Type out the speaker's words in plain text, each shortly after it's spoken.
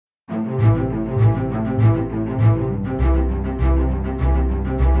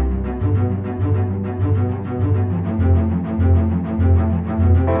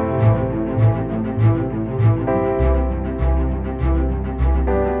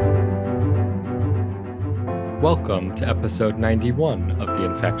Welcome to episode 91 of the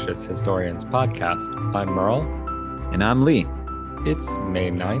Infectious Historians podcast. I'm Merle. And I'm Lee. It's May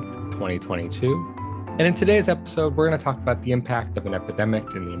 9th, 2022. And in today's episode, we're going to talk about the impact of an epidemic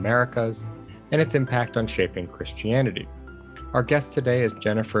in the Americas and its impact on shaping Christianity. Our guest today is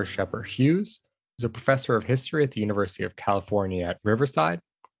Jennifer Shepard Hughes, who's a professor of history at the University of California at Riverside,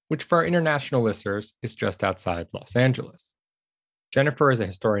 which for our international listeners is just outside Los Angeles. Jennifer is a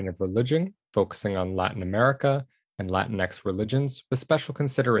historian of religion, focusing on Latin America and Latinx religions, with special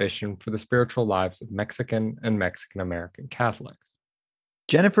consideration for the spiritual lives of Mexican and Mexican American Catholics.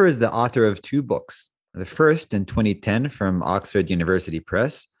 Jennifer is the author of two books. The first, in 2010, from Oxford University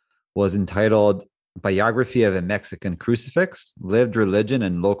Press, was entitled Biography of a Mexican Crucifix, Lived Religion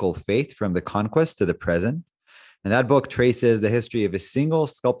and Local Faith from the Conquest to the Present. And that book traces the history of a single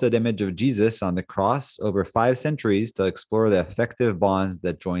sculpted image of Jesus on the cross over 5 centuries to explore the effective bonds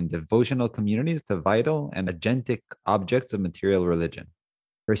that join devotional communities to vital and agentic objects of material religion.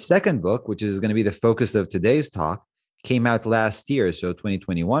 Her second book, which is going to be the focus of today's talk, came out last year, so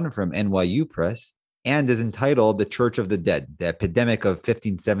 2021, from NYU Press, and is entitled The Church of the Dead, the Epidemic of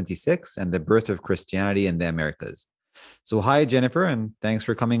 1576 and the Birth of Christianity in the Americas. So hi, Jennifer, and thanks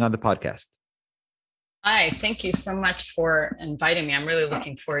for coming on the podcast. Hi, thank you so much for inviting me. I'm really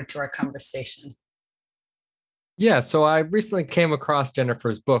looking forward to our conversation. Yeah, so I recently came across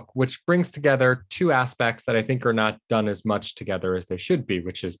Jennifer's book, which brings together two aspects that I think are not done as much together as they should be,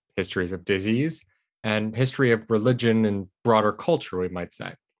 which is histories of disease and history of religion and broader culture, we might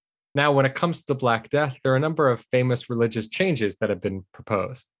say. Now, when it comes to the Black Death, there are a number of famous religious changes that have been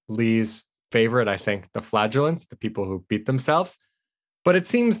proposed. Lee's favorite, I think, the flagellants, the people who beat themselves. But it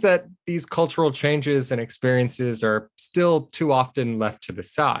seems that these cultural changes and experiences are still too often left to the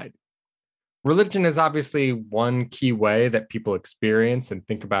side. Religion is obviously one key way that people experience and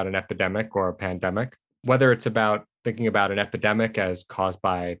think about an epidemic or a pandemic, whether it's about thinking about an epidemic as caused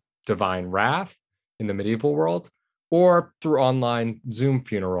by divine wrath in the medieval world, or through online Zoom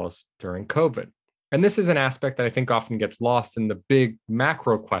funerals during COVID. And this is an aspect that I think often gets lost in the big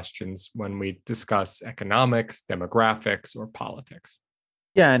macro questions when we discuss economics, demographics, or politics.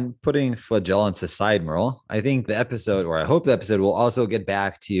 Yeah, and putting flagellants aside, Merle, I think the episode, or I hope the episode, will also get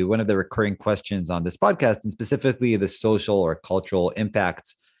back to one of the recurring questions on this podcast, and specifically the social or cultural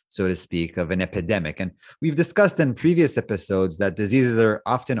impacts, so to speak, of an epidemic. And we've discussed in previous episodes that diseases are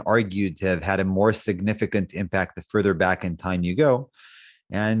often argued to have had a more significant impact the further back in time you go.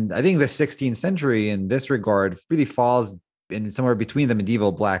 And I think the 16th century in this regard really falls in somewhere between the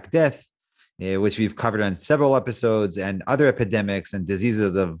medieval Black Death, which we've covered on several episodes, and other epidemics and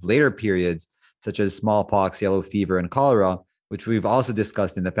diseases of later periods, such as smallpox, yellow fever, and cholera, which we've also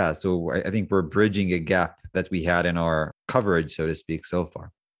discussed in the past. So I think we're bridging a gap that we had in our coverage, so to speak, so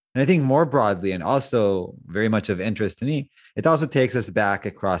far. And I think more broadly, and also very much of interest to me, it also takes us back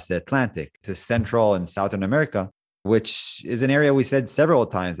across the Atlantic to Central and Southern America, which is an area we said several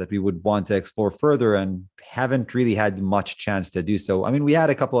times that we would want to explore further and haven't really had much chance to do so. I mean, we had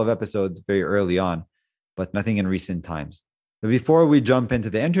a couple of episodes very early on, but nothing in recent times. But before we jump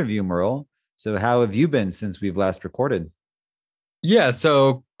into the interview, Merle, so how have you been since we've last recorded? Yeah,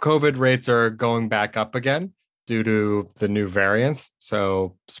 so COVID rates are going back up again due to the new variants.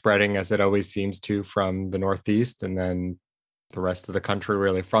 So spreading as it always seems to from the Northeast and then the rest of the country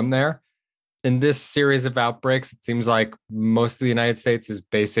really from there. In this series of outbreaks, it seems like most of the United States is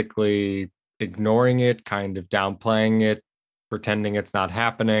basically ignoring it, kind of downplaying it, pretending it's not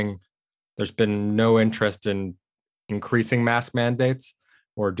happening. There's been no interest in increasing mask mandates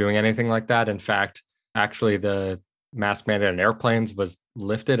or doing anything like that. In fact, actually, the mask mandate on airplanes was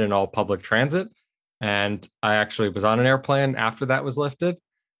lifted in all public transit. And I actually was on an airplane after that was lifted.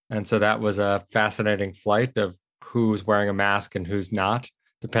 And so that was a fascinating flight of who's wearing a mask and who's not,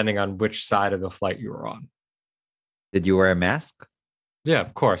 depending on which side of the flight you were on. Did you wear a mask? Yeah,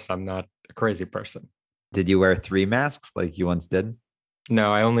 of course. I'm not a crazy person. Did you wear 3 masks like you once did?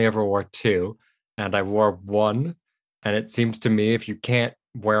 No, I only ever wore 2, and I wore 1. And it seems to me if you can't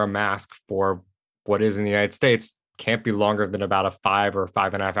wear a mask for what is in the United States, can't be longer than about a 5 or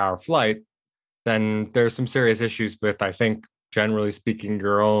 5.5 hour flight, then there's some serious issues with, I think, generally speaking,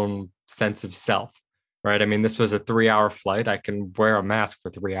 your own sense of self. Right? I mean, this was a 3-hour flight. I can wear a mask for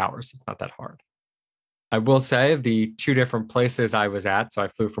 3 hours. It's not that hard. I will say the 2 different places I was at. So I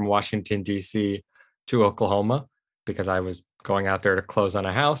flew from Washington, D.C. to Oklahoma because I was going out there to close on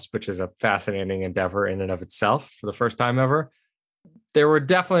a house, which is a fascinating endeavor in and of itself for the first time ever. There were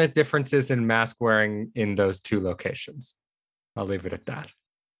definite differences in mask wearing in those 2 locations. I'll leave it at that.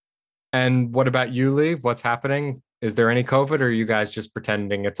 And what about you, Lee? What's happening? Is there any COVID, or are you guys just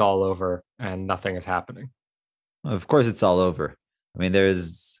pretending it's all over and nothing is happening? Of course, it's all over. I mean,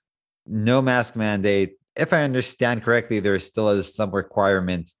 there's no mask mandate. If I understand correctly, there still is some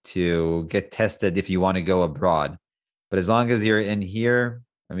requirement to get tested if you want to go abroad. But as long as you're in here,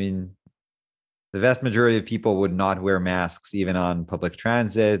 I mean, the vast majority of people would not wear masks, even on public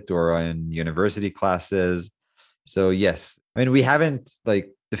transit or on university classes. So, yes, I mean, we haven't like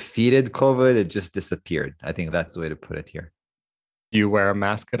defeated COVID, it just disappeared. I think that's the way to put it here. Do you wear a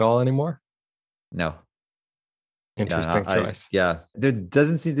mask at all anymore? No. Interesting choice. Yeah, there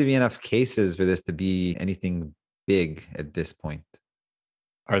doesn't seem to be enough cases for this to be anything big at this point.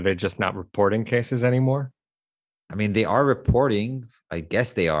 Are they just not reporting cases anymore? I mean, they are reporting. I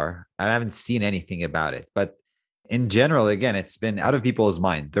guess they are. I haven't seen anything about it. But in general, again, it's been out of people's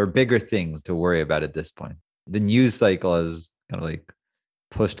mind. There are bigger things to worry about at this point. The news cycle has kind of like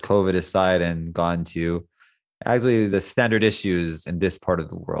pushed COVID aside and gone to actually the standard issues in this part of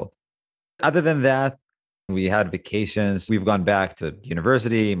the world. Other than that, we had vacations. We've gone back to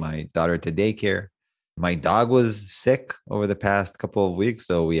university, my daughter to daycare. My dog was sick over the past couple of weeks.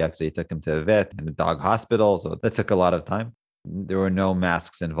 So we actually took him to a vet and a dog hospital. So that took a lot of time. There were no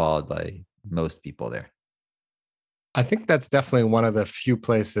masks involved by most people there. I think that's definitely one of the few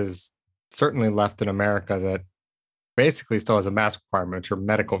places, certainly left in America, that basically still has a mask requirement, which are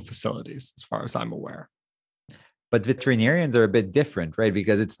medical facilities, as far as I'm aware. But veterinarians are a bit different, right?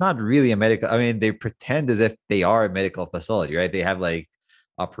 Because it's not really a medical, I mean, they pretend as if they are a medical facility, right? They have like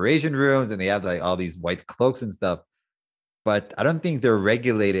operation rooms and they have like all these white cloaks and stuff. But I don't think they're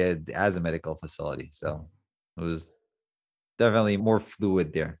regulated as a medical facility. So it was definitely more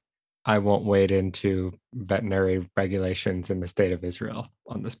fluid there. I won't wade into veterinary regulations in the state of Israel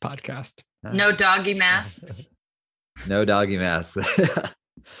on this podcast. No doggy masks. No doggy masks.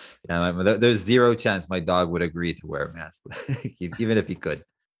 Yeah, there's zero chance my dog would agree to wear a mask, even if he could.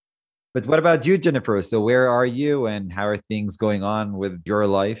 But what about you, Jennifer? So where are you and how are things going on with your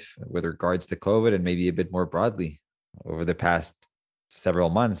life with regards to COVID and maybe a bit more broadly over the past several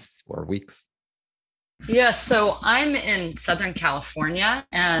months or weeks? Yeah, so I'm in Southern California,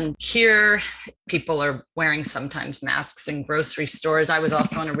 and here people are wearing sometimes masks in grocery stores. I was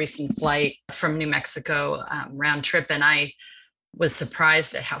also on a recent flight from New Mexico round trip, and I was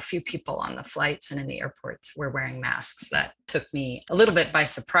surprised at how few people on the flights and in the airports were wearing masks. That took me a little bit by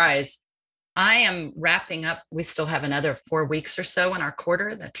surprise. I am wrapping up. We still have another 4 weeks or so in our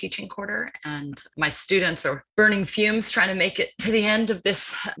quarter, the teaching quarter, and my students are burning fumes trying to make it to the end of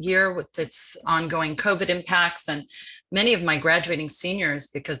this year with its ongoing COVID impacts. And many of my graduating seniors,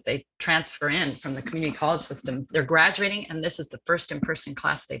 because they transfer in from the community college system, they're graduating, and this is the first in-person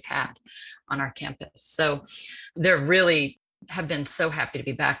class they've had on our campus. So they're really have been so happy to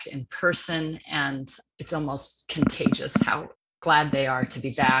be back in person, and it's almost contagious how glad they are to be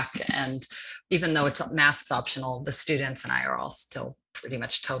back. And even though it's masks optional, the students and I are all still pretty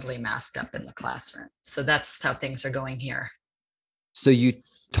much totally masked up in the classroom. So that's how things are going here. So you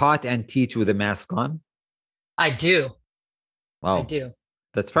taught and teach with a mask on? I do. Wow. I do.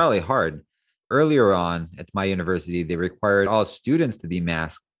 That's probably hard. Earlier on at my university, they required all students to be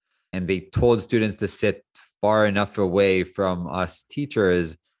masked, and they told students to sit far enough away from us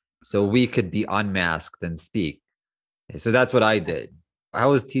teachers so we could be unmasked and speak. So that's what I did. I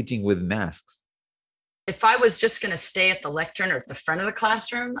was teaching with masks. If I was just going to stay at the lectern or at the front of the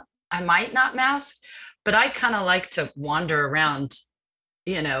classroom, I might not mask, but I kind of like to wander around,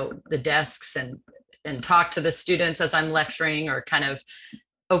 the desks and talk to the students as I'm lecturing, or kind of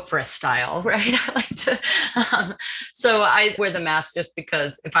Oprah style, right? I like to, so I wear the mask just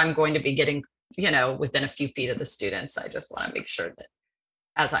because if I'm going to be getting, within a few feet of the students, I just want to make sure that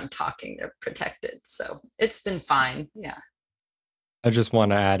as I'm talking, they're protected. So it's been fine. Yeah. I just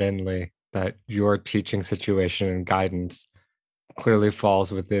want to add in, Lee, that your teaching situation and guidance clearly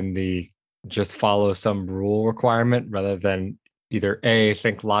falls within the just follow some rule requirement rather than either A,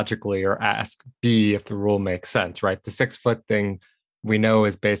 think logically, or ask B if the rule makes sense, right? The 6 foot thing we know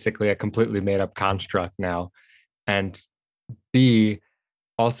is basically a completely made up construct now. And B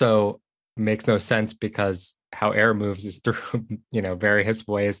also makes no sense because how air moves is through, various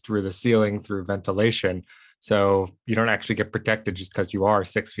ways through the ceiling, through ventilation. So you don't actually get protected just because you are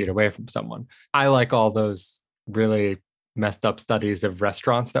 6 feet away from someone. I like all those really messed up studies of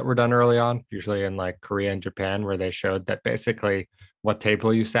restaurants that were done early on, usually in like Korea and Japan, where they showed that basically what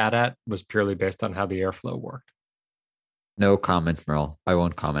table you sat at was purely based on how the airflow worked. No comment, Merle. I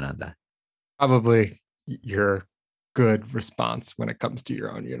won't comment on that. Probably your good response when it comes to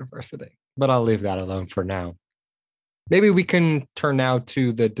your own university, but I'll leave that alone for now. Maybe we can turn now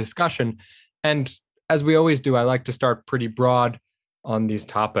to the discussion. And as we always do, I like to start pretty broad on these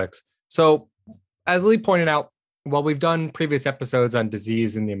topics. So as Lee pointed out, While we've done previous episodes on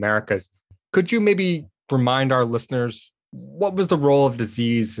disease in the Americas, could you maybe remind our listeners what was the role of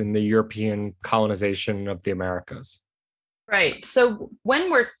disease in the European colonization of the Americas? Right. So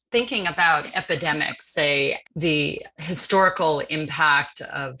when we're thinking about epidemics, say the historical impact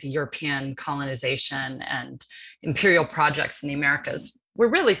of European colonization and imperial projects in the Americas, we're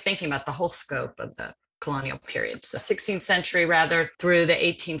really thinking about the whole scope of the colonial period. So 16th century rather through the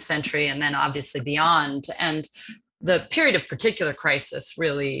 18th century, and then obviously beyond. And the period of particular crisis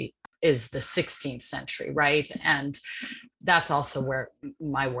really is the 16th century, right? And that's also where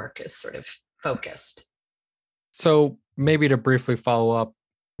my work is sort of focused. So maybe to briefly follow up,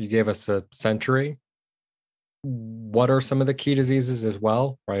 you gave us a century. What are some of the key diseases as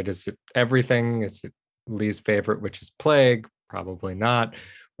well, right? Is it everything? Is it Lee's favorite, which is plague? Probably not.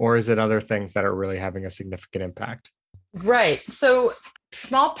 Or is it other things that are really having a significant impact? Right. So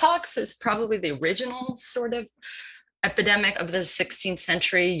smallpox is probably the original sort of epidemic of the 16th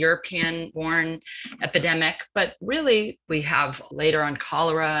century, European born epidemic. But really, we have later on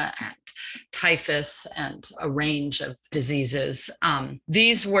cholera and typhus and a range of diseases.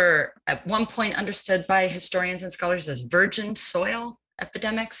 These were at one point understood by historians and scholars as virgin soil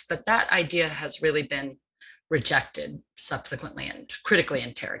epidemics, but that idea has really been rejected subsequently and critically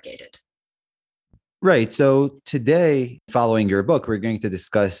interrogated. Right. So today, following your book, we're going to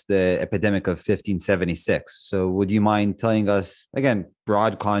discuss the epidemic of 1576. So would you mind telling us, again,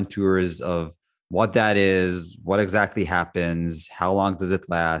 broad contours of what that is, what exactly happens, how long does it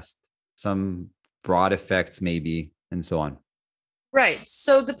last, some broad effects maybe, and so on? Right.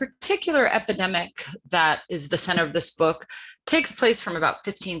 So the particular epidemic that is the center of this book takes place from about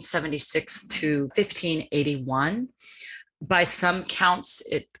 1576 to 1581. By some counts,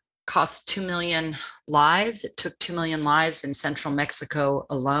 it cost 2 million lives. It took 2 million lives in central Mexico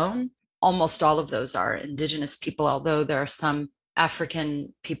alone. Almost all of those are indigenous people, although there are some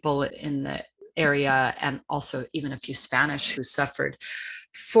African people in the area and also even a few Spanish who suffered.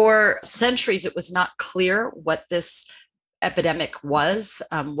 For centuries, it was not clear what this epidemic was,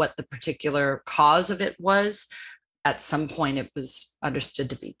 what the particular cause of it was. At some point, it was understood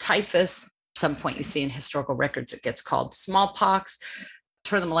to be typhus. At some point, you see in historical records, it gets called smallpox.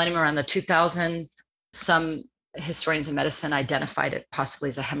 For the millennium around the 2000, some historians of medicine identified it possibly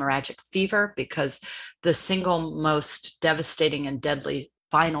as a hemorrhagic fever because the single most devastating and deadly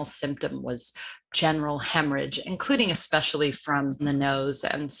final symptom was general hemorrhage, including especially from the nose.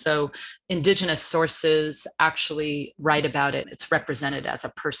 And so indigenous sources actually write about it. It's represented as a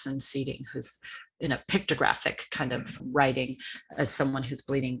person seating who's in a pictographic kind of writing as someone who's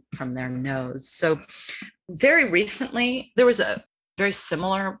bleeding from their nose. So very recently, there was a very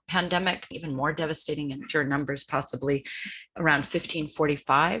similar pandemic, even more devastating in pure numbers, possibly around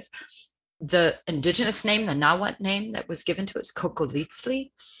 1545. The indigenous name, the Nahuatl name that was given to it is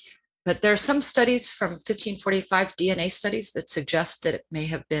Cocolitzli. But there are some studies from 1545, DNA studies, that suggest that it may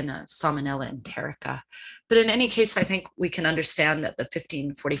have been a Salmonella enterica. But in any case, I think we can understand that the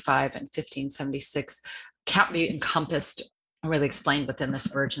 1545 and 1576 can't be encompassed or really explained within this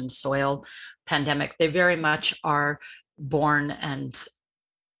virgin soil pandemic. They very much are born and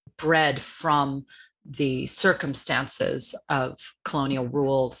bred from the circumstances of colonial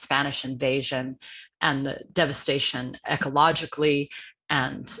rule, Spanish invasion, and the devastation ecologically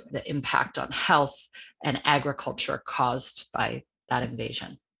and the impact on health and agriculture caused by that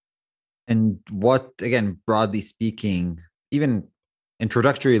invasion. And what, again, broadly speaking, even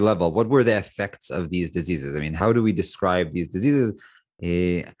introductory level, what were the effects of these diseases? I mean, how do we describe these diseases?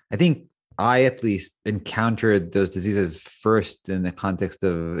 I think I at least encountered those diseases first in the context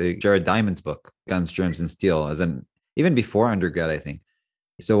of Jared Diamond's book, Guns, Germs, and Steel, as in even before undergrad, I think.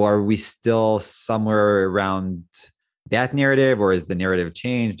 So are we still somewhere around that narrative, or is the narrative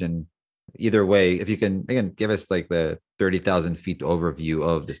changed? And either way, if you can, again, give us like the 30,000 feet overview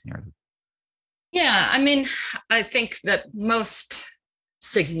of this narrative. Yeah, I mean, I think that most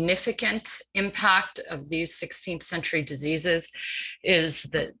significant impact of these 16th century diseases is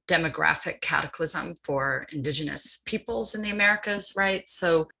the demographic cataclysm for indigenous peoples in the Americas, right?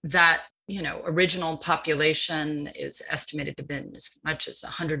 So that, original population is estimated to have been as much as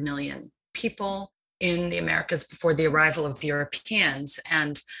 100 million people in the Americas before the arrival of the Europeans,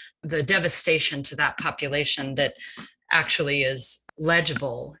 and the devastation to that population that actually is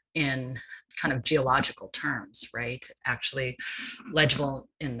legible in kind of geological terms, right? Actually legible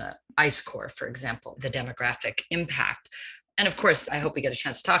in the ice core, for example, the demographic impact. And of course, I hope we get a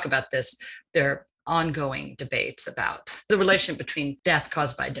chance to talk about this. There are ongoing debates about the relationship between death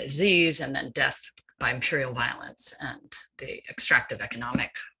caused by disease and then death by imperial violence and the extractive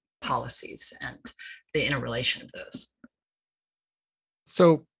economic policies and the interrelation of those.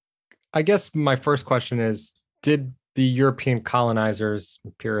 So I guess my first question is, did the European colonizers,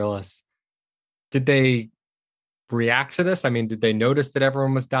 imperialists, did they react to this? I mean, did they notice that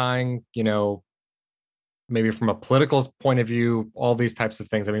everyone was dying? Maybe from a political point of view, all these types of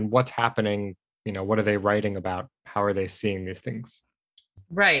things. I mean, what's happening? What are they writing about? How are they seeing these things?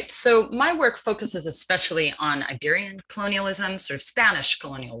 Right. So my work focuses especially on Iberian colonialism, sort of Spanish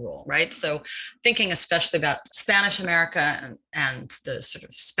colonial rule, right? So thinking especially about Spanish America and the sort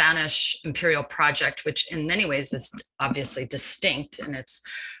of Spanish imperial project, which in many ways is obviously distinct in its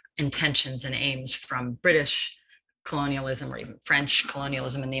intentions and aims from British colonialism or even French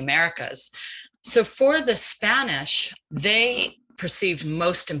colonialism in the Americas. So for the Spanish, they perceived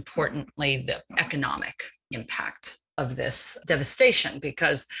most importantly the economic impact of this devastation,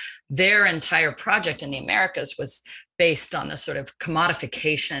 because their entire project in the Americas was based on the sort of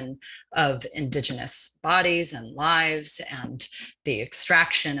commodification of indigenous bodies and lives and the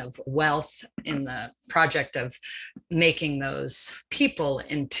extraction of wealth in the project of making those people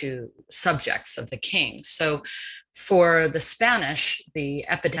into subjects of the king. So for the Spanish, the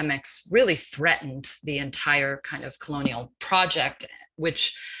epidemics really threatened the entire kind of colonial project,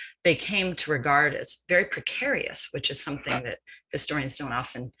 which they came to regard as very precarious, which is something that historians don't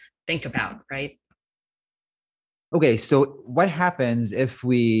often think about, right? Okay, so what happens if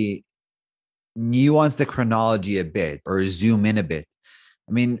we nuance the chronology a bit or zoom in a bit?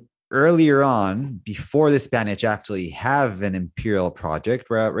 I mean, earlier on, before the Spanish actually have an imperial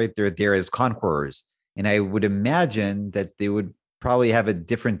project, right, they're there as conquerors. And I would imagine that they would probably have a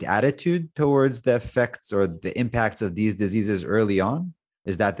different attitude towards the effects or the impacts of these diseases early on.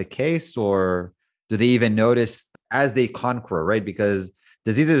 Is that the case? Or do they even notice as they conquer, right? Because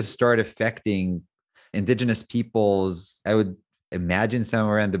diseases start affecting indigenous peoples, I would imagine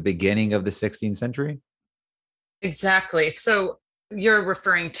somewhere in the beginning of the 16th century. Exactly. So you're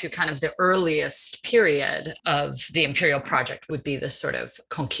referring to kind of the earliest period of the imperial project would be the sort of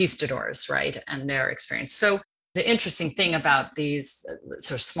conquistadors, right? And their experience. So the interesting thing about these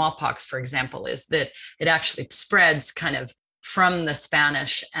sort of smallpox, for example, is that it actually spreads kind of from the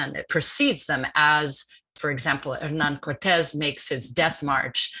Spanish and it precedes them as, for example, Hernan Cortez makes his death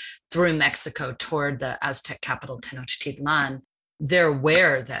march through Mexico toward the Aztec capital Tenochtitlan. They're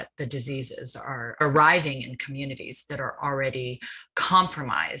aware that the diseases are arriving in communities that are already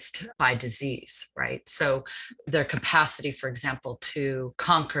compromised by disease, right? So their capacity, for example, to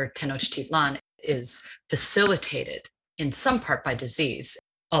conquer Tenochtitlan is facilitated in some part by disease,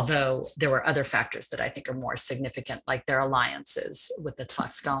 although there were other factors that I think are more significant, like their alliances with the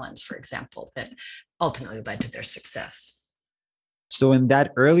Tlaxcalans, for example, that ultimately led to their success. So in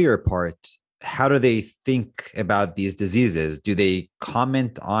that earlier part, how do they think about these diseases? Do they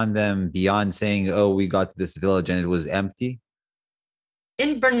comment on them beyond saying, oh, we got to this village and it was empty?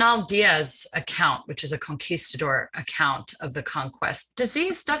 In Bernal Diaz's account, which is a conquistador account of the conquest,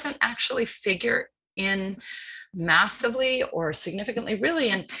 disease doesn't actually figure in massively or significantly really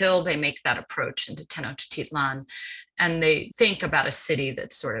until they make that approach into Tenochtitlan and they think about a city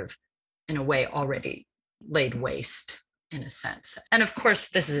that's sort of in a way already laid waste in a sense. And of course,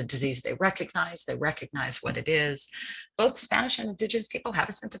 this is a disease they recognize what it is. Both Spanish and indigenous people have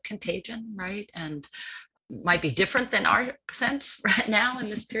a sense of contagion, right? And might be different than our sense right now in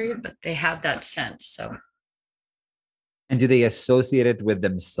this period, but they have that sense. So and do they associate it with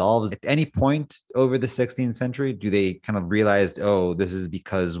themselves at any point over the 16th century? Do they kind of realize, oh, this is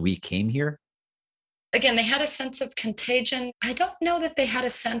because we came here? Again, they had a sense of contagion. I don't know that they had a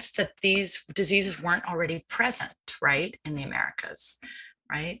sense that these diseases weren't already present, right, in the Americas,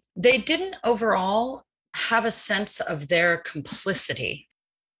 right? They didn't overall have a sense of their complicity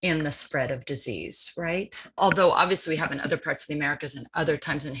in the spread of disease, right? Although obviously we have in other parts of the Americas and other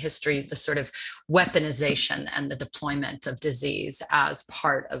times in history, the sort of weaponization and the deployment of disease as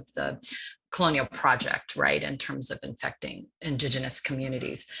part of the colonial project, right, in terms of infecting indigenous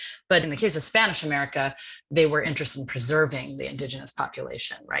communities. But in the case of Spanish America, they were interested in preserving the indigenous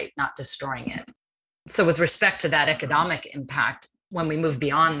population, right, not destroying it. So with respect to that economic impact, when we move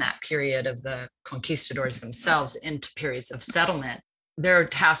beyond that period of the conquistadors themselves into periods of settlement, their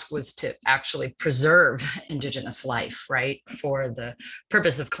task was to actually preserve indigenous life, right, for the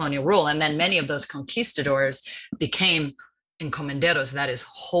purpose of colonial rule. And then many of those conquistadors became encomenderos, that is,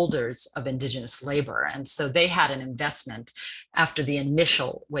 holders of indigenous labor. And so they had an investment after the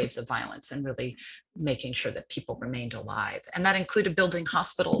initial waves of violence and really making sure that people remained alive. And that included building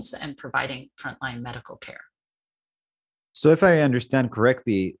hospitals and providing frontline medical care. So if I understand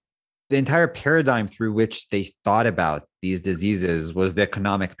correctly, the entire paradigm through which they thought about these diseases was the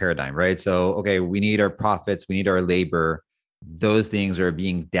economic paradigm, right? So, okay, we need our profits, we need our labor. Those things are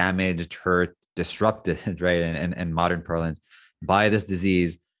being damaged, hurt, disrupted, right? And modern parlance by this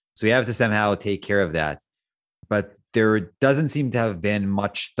disease. So we have to somehow take care of that. But there doesn't seem to have been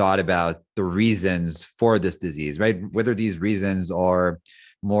much thought about the reasons for this disease, right? Whether these reasons are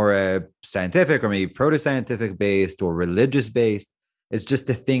more scientific or maybe proto-scientific based or religious based. It's just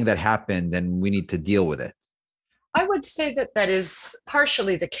a thing that happened and we need to deal with it. I would say that that is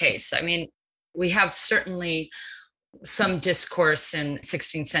partially the case. I mean, we have certainly some discourse in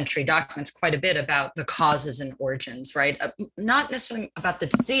 16th century documents quite a bit about the causes and origins, right? Not necessarily about the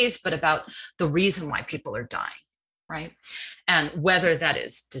disease, but about the reason why people are dying, right? And whether that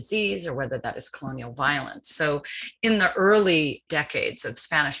is disease or whether that is colonial violence. So in the early decades of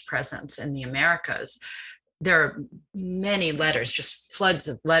Spanish presence in the Americas, there are many letters, just floods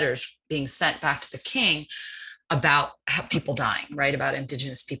of letters being sent back to the king about people dying, right? About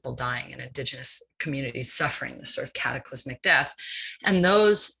indigenous people dying and indigenous communities suffering this sort of cataclysmic death. And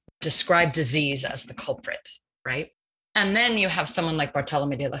those describe disease as the culprit, right? And then you have someone like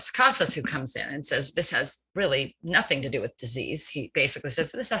Bartolome de las Casas who comes in and says, this has really nothing to do with disease. He basically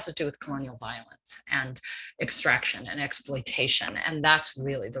says, this has to do with colonial violence and extraction and exploitation. And that's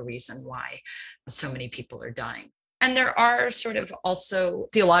really the reason why so many people are dying. And there are sort of also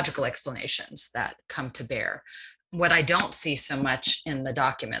theological explanations that come to bear. What I don't see so much in the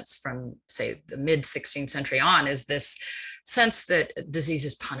documents from, say, the mid 16th century on is this sense that disease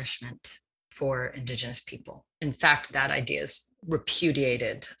is punishment for indigenous people. In fact, that idea is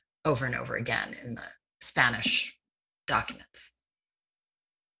repudiated over and over again in the Spanish documents.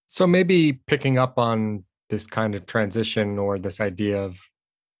 So maybe picking up on this kind of transition or this idea of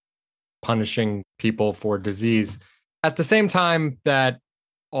punishing people for disease, at the same time that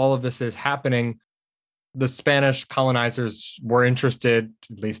all of this is happening, the Spanish colonizers were interested,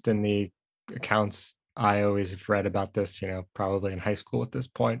 at least in the accounts I always have read about this, probably in high school at this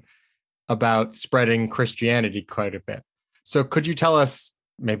point, about spreading Christianity quite a bit. So could you tell us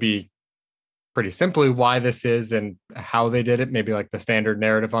maybe pretty simply why this is and how they did it, maybe like the standard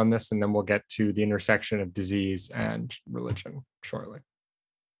narrative on this, and then we'll get to the intersection of disease and religion shortly.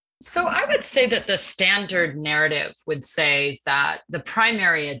 So I would say that the standard narrative would say that the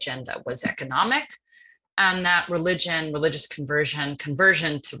primary agenda was economic, and that religion, religious conversion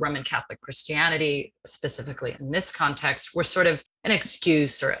to Roman Catholic Christianity, specifically in this context, were sort of an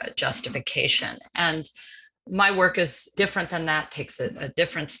excuse or a justification. And my work is different than that, takes a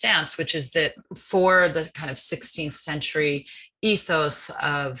different stance, which is that for the kind of 16th century ethos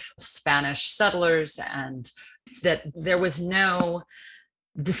of Spanish settlers, and that there was no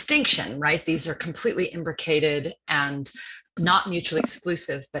distinction, right? These are completely imbricated and not mutually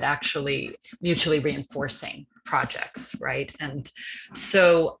exclusive, but actually mutually reinforcing projects, right? And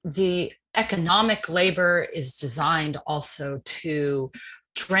so the economic labor is designed also to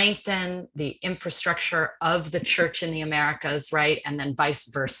strengthen the infrastructure of the church in the Americas, right? And then vice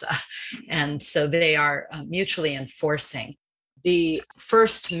versa. And so they are mutually enforcing. The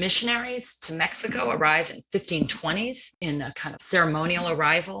first missionaries to Mexico arrived in 1520s in a kind of ceremonial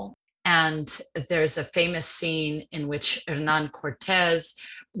arrival. And there's a famous scene in which Hernan Cortez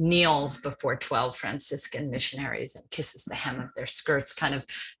kneels before 12 Franciscan missionaries and kisses the hem of their skirts, kind of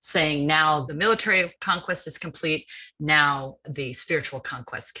saying, now the military conquest is complete, now the spiritual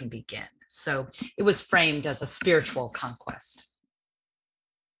conquest can begin. So it was framed as a spiritual conquest.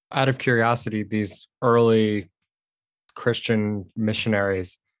 Out of curiosity, these early Christian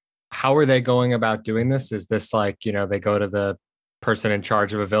missionaries, how are they going about doing this? Is this like, they go to the person in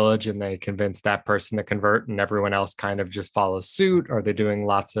charge of a village and they convince that person to convert and everyone else kind of just follows suit? Are they doing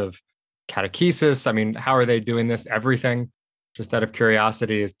lots of catechesis? I mean, how are they doing this? Everything? Just out of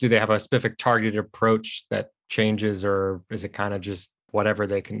curiosity, do they have a specific targeted approach that changes, or is it kind of just whatever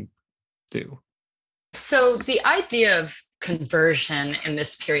they can do? So the idea of conversion in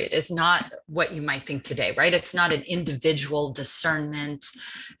this period is not what you might think today, right? It's not an individual discernment.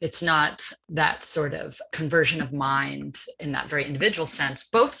 It's not that sort of conversion of mind in that very individual sense.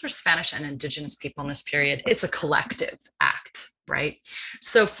 Both for Spanish and indigenous people in this period, it's a collective act, right?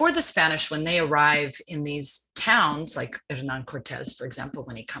 So for the Spanish, when they arrive in these towns, like Hernan Cortez, for example,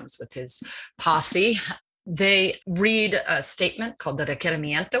 when he comes with his posse, they read a statement called the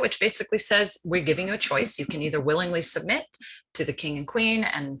Requerimiento, which basically says, we're giving you a choice. You can either willingly submit to the king and queen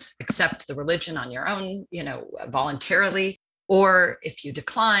and accept the religion on your own, voluntarily, or if you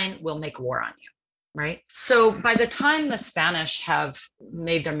decline, we'll make war on you, right? So by the time the Spanish have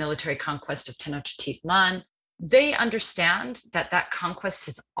made their military conquest of Tenochtitlan, they understand that that conquest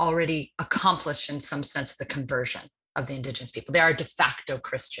has already accomplished, in some sense, the conversion of the indigenous people. They are de facto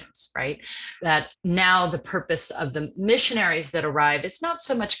Christians, right? That now the purpose of the missionaries that arrive is not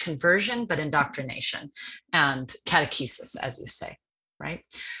so much conversion, but indoctrination and catechesis, as you say, right?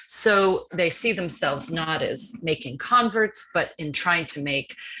 So they see themselves not as making converts, but in trying to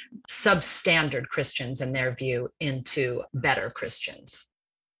make substandard Christians, in their view, into better Christians.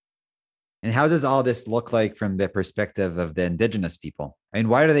 And how does all this look like from the perspective of the indigenous people? I mean,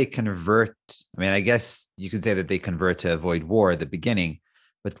 why do they convert? I mean, I guess you could say that they convert to avoid war at the beginning,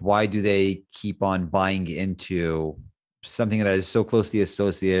 but why do they keep on buying into something that is so closely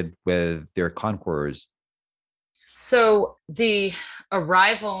associated with their conquerors? So the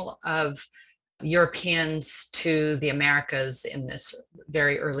arrival of Europeans to the Americas in this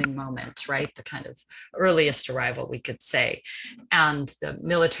very early moment, right? The kind of earliest arrival, we could say, and the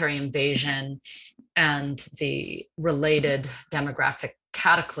military invasion and the related demographic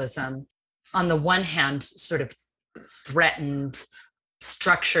cataclysm, on the one hand, sort of threatened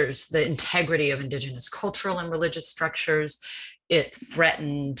structures, the integrity of indigenous cultural and religious structures. It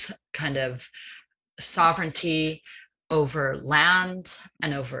threatened kind of sovereignty over land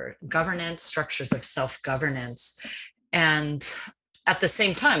and over governance, structures of self-governance. And at the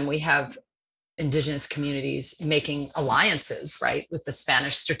same time, we have indigenous communities making alliances, right, with the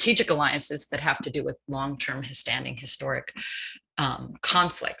Spanish, strategic alliances that have to do with long-term standing historic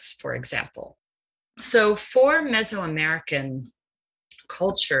conflicts, for example. So for Mesoamerican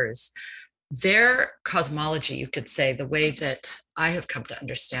cultures, their cosmology, you could say, the way that I have come to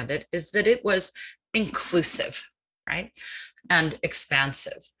understand it, is that it was inclusive, right, and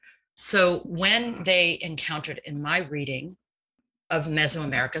expansive. So when they encountered, in my reading of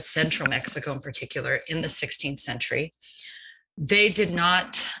Mesoamerica, Central Mexico in particular, in the 16th century, they did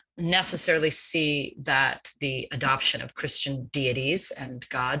not necessarily see that the adoption of Christian deities and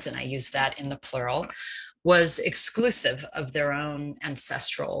gods, and I use that in the plural, was exclusive of their own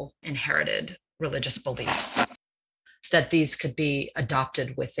ancestral inherited religious beliefs, that these could be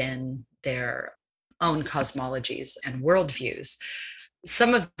adopted within their own cosmologies and worldviews.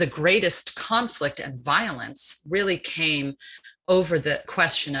 Some of the greatest conflict and violence really came over the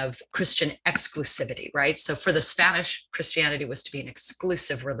question of Christian exclusivity, right? So for the Spanish, Christianity was to be an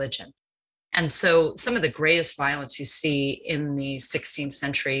exclusive religion. And so some of the greatest violence you see in the 16th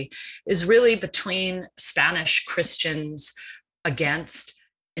century is really between Spanish Christians against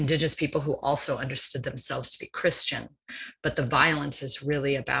indigenous people who also understood themselves to be Christian. But the violence is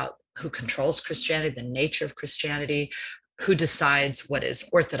really about who controls Christianity, the nature of Christianity, who decides what is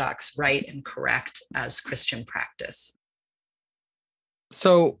orthodox, right, and correct as Christian practice.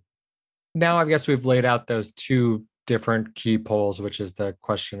 So now I guess we've laid out those two different key poles, which is the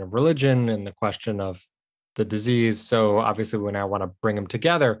question of religion and the question of the disease. So obviously we now want to bring them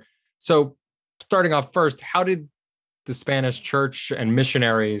together. So starting off first, how did the Spanish church and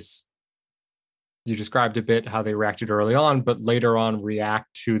missionaries, you described a bit how they reacted early on, but later on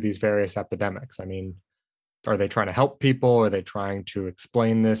react to these various epidemics? I mean, are they trying to help people? Are they trying to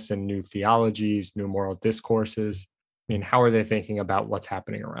explain this in new theologies, new moral discourses? I mean, how are they thinking about what's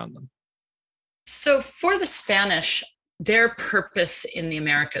happening around them? So for the Spanish, their purpose in the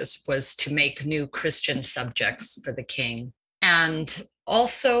Americas was to make new Christian subjects for the king. And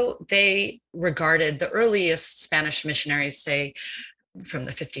also they regarded the earliest Spanish missionaries, say from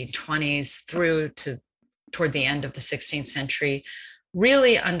the 1520s through to toward the end of the 16th century,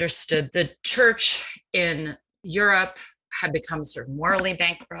 really understood the church in Europe had become sort of morally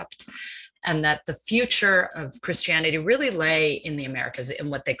bankrupt, and that the future of Christianity really lay in the Americas, in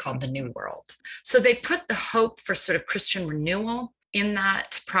what they called the New World. So they put the hope for sort of Christian renewal in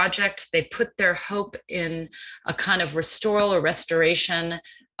that project. They put their hope in a kind of restoral or restoration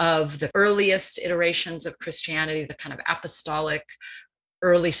of the earliest iterations of Christianity, the kind of apostolic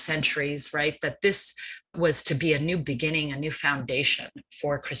early centuries, right? That this was to be a new beginning, a new foundation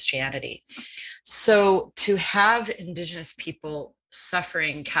for Christianity. So to have indigenous people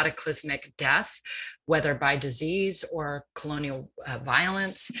suffering cataclysmic death, whether by disease or colonial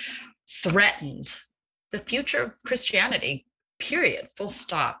violence, threatened the future of Christianity, period, full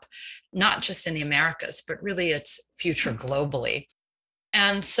stop, not just in the Americas, but really its future globally.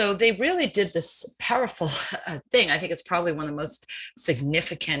 And so they really did this powerful thing. I think it's probably one of the most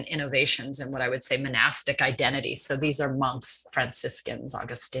significant innovations in what I would say monastic identity. So these are monks, Franciscans,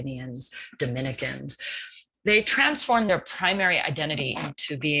 Augustinians, Dominicans. They transformed their primary identity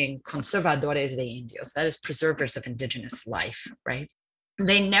into being conservadores de indios, that is, preservers of indigenous life, right?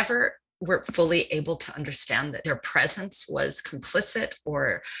 They never were fully able to understand that their presence was complicit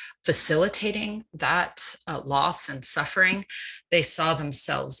or facilitating that loss and suffering. They saw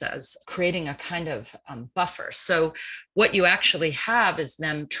themselves as creating a kind of buffer. So what you actually have is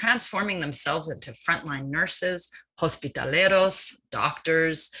them transforming themselves into frontline nurses, hospitaleros,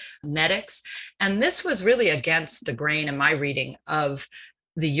 doctors, medics. And this was really against the grain in my reading of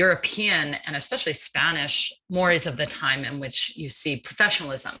the European and especially Spanish mores of the time, in which you see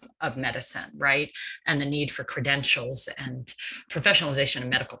professionalism of medicine, right? And the need for credentials and professionalization of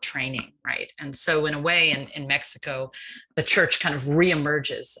medical training, right? And so in a way, in Mexico, the church kind of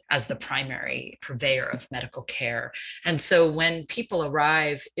reemerges as the primary purveyor of medical care. And so when people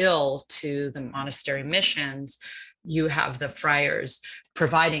arrive ill to the monastery missions, you have the friars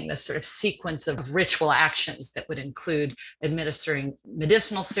providing this sort of sequence of ritual actions that would include administering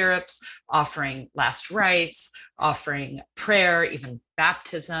medicinal syrups, offering last rites, offering prayer, even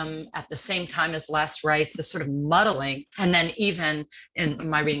baptism at the same time as last rites, this sort of muddling. And then even in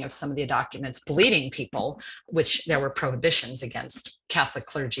my reading of some of the documents, bleeding people, which there were prohibitions against Catholic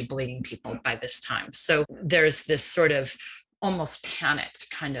clergy bleeding people by this time. So there's this sort of almost panicked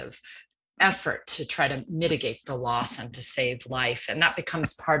kind of effort to try to mitigate the loss and to save life. And that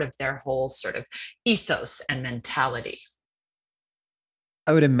becomes part of their whole sort of ethos and mentality.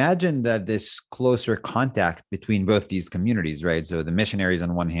 I would imagine that this closer contact between both these communities, right? So the missionaries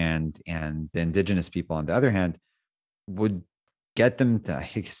on one hand and the indigenous people on the other hand, would get them to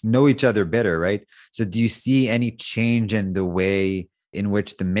know each other better, right? So do you see any change in the way in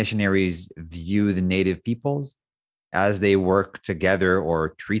which the missionaries view the native peoples as they work together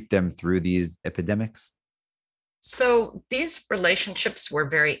or treat them through these epidemics? So these relationships were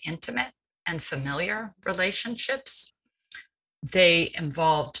very intimate and familiar relationships. They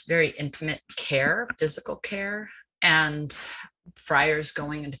involved very intimate care, physical care, and friars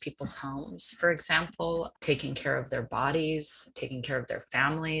going into people's homes, for example, taking care of their bodies, taking care of their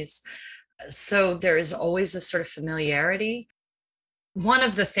families. So there is always a sort of familiarity. One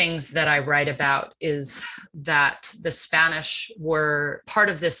of the things that I write about is that the Spanish were part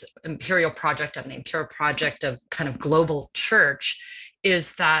of this imperial project, and the imperial project of kind of global church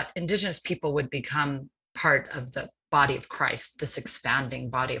is that indigenous people would become part of the body of Christ, this expanding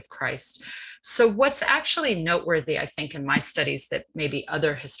body of Christ. So what's actually noteworthy, I think, in my studies that maybe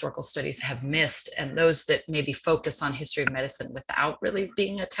other historical studies have missed, and those that maybe focus on history of medicine without really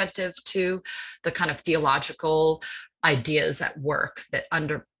being attentive to the kind of theological ideas at work that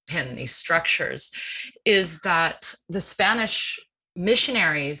underpin these structures, is that the Spanish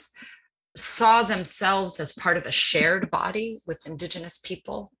missionaries saw themselves as part of a shared body with indigenous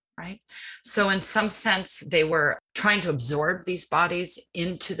people, right? So in some sense, they were trying to absorb these bodies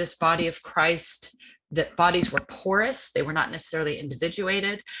into this body of Christ, that bodies were porous, they were not necessarily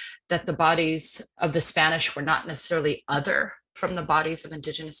individuated, that the bodies of the Spanish were not necessarily other from the bodies of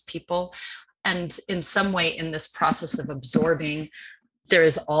indigenous people. And in some way, in this process of absorbing, there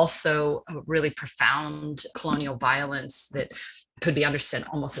is also a really profound colonial violence that could be understood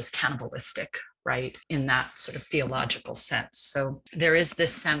almost as cannibalistic, right, in that sort of theological sense. So there is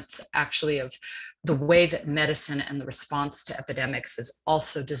this sense actually of the way that medicine and the response to epidemics is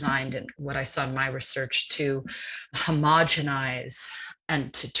also designed, in what I saw in my research, to homogenize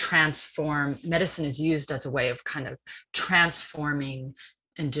and to transform. Medicine is used as a way of kind of transforming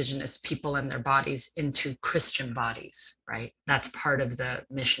indigenous people and their bodies into Christian bodies, right? That's part of the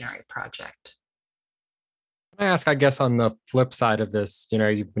missionary project. Can I ask, I guess, on the flip side of this,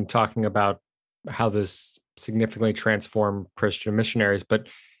 you've been talking about how this significantly transformed Christian missionaries, but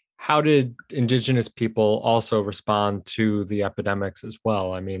how did indigenous people also respond to the epidemics as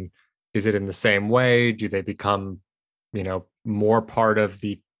well? I mean, is it in the same way? Do they become, more part of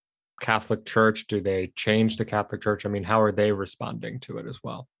the Catholic Church? Do they change the Catholic Church? I mean, how are they responding to it as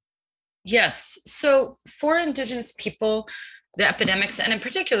well? Yes. So for indigenous people, the epidemics, and in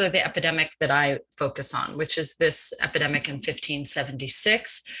particular the epidemic that I focus on, which is this epidemic in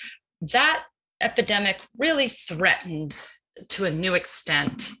 1576, that epidemic really threatened to a new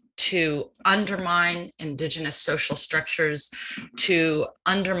extent to undermine indigenous social structures, to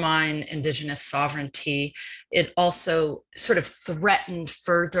undermine indigenous sovereignty. It also sort of threatened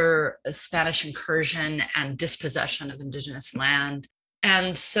further Spanish incursion and dispossession of indigenous land.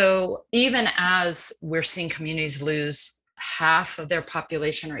 And so even as we're seeing communities lose half of their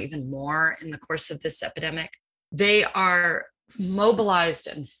population or even more in the course of this epidemic, they are mobilized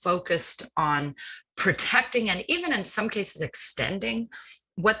and focused on protecting and even in some cases extending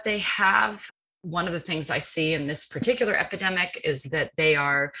what they have. One of the things I see in this particular epidemic is that they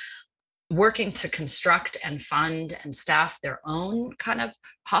are working to construct and fund and staff their own kind of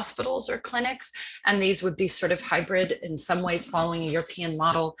hospitals or clinics. And these would be sort of hybrid, in some ways following a European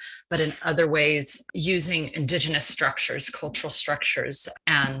model, but in other ways using indigenous structures, cultural structures,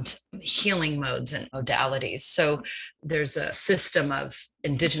 and healing modes and modalities. So there's a system of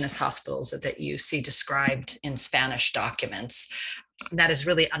indigenous hospitals that you see described in Spanish documents that is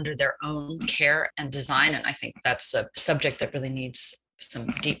really under their own care and design. And I think that's a subject that really needs some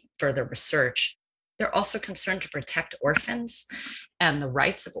deep further research. They're also concerned to protect orphans and the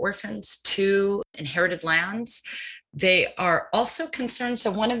rights of orphans to inherited lands. They are also concerned.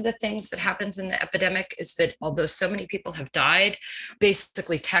 So one of the things that happens in the epidemic is that although so many people have died,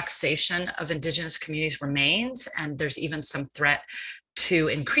 basically taxation of indigenous communities remains, and there's even some threat to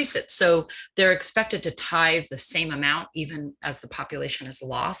increase it. So they're expected to tithe the same amount even as the population is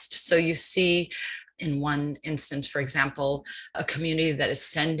lost. So you see in one instance, for example, a community that is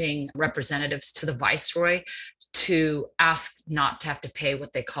sending representatives to the viceroy to ask not to have to pay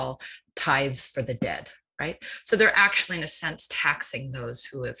what they call tithes for the dead, right? So they're actually, in a sense, taxing those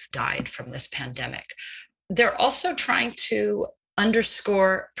who have died from this pandemic. They're also trying to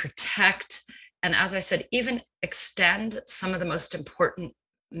underscore, protect, and as I said, even extend some of the most important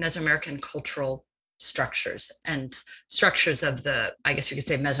Mesoamerican cultural structures and structures of the, I guess you could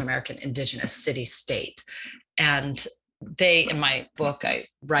say, Mesoamerican indigenous city-state. And they, in my book, I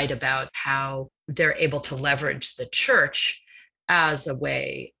write about how they're able to leverage the church as a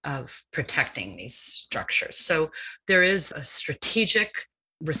way of protecting these structures. So there is a strategic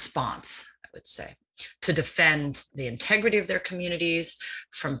response, I would say, to defend the integrity of their communities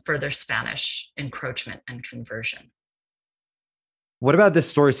from further Spanish encroachment and conversion. What about the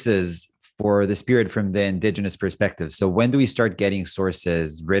sources for this period from the indigenous perspective? So when do we start getting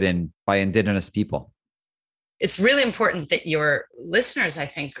sources written by indigenous people? It's really important that your listeners, I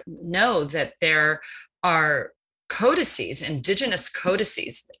think, know that there are codices, indigenous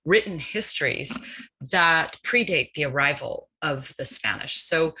codices, written histories that predate the arrival of the Spanish.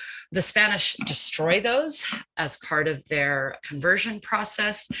 So the Spanish destroy those as part of their conversion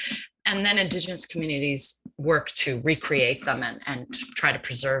process. And then indigenous communities work to recreate them and try to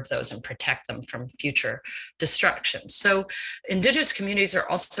preserve those and protect them from future destruction. So indigenous communities are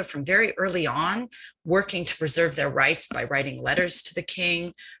also from very early on working to preserve their rights by writing letters to the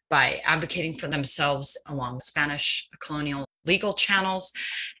king, by advocating for themselves along Spanish colonial legal channels,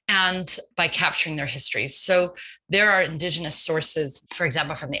 and by capturing their histories. So there are indigenous sources, for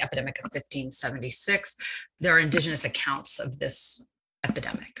example, from the epidemic of 1576, there are indigenous accounts of this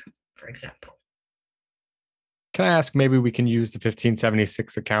epidemic, for example. Can I ask, maybe we can use the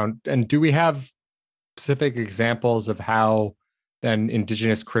 1576 account, and do we have specific examples of how then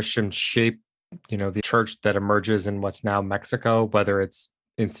indigenous Christians shape, the church that emerges in what's now Mexico, whether it's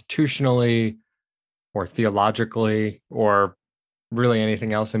institutionally or theologically or really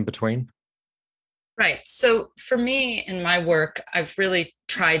anything else in between? Right. So for me, in my work, I've really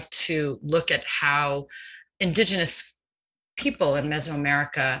tried to look at how indigenous people in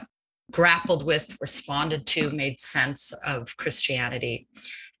Mesoamerica grappled with, responded to, made sense of Christianity.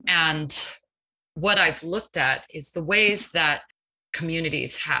 And what I've looked at is the ways that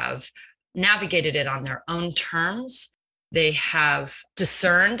communities have navigated it on their own terms. They have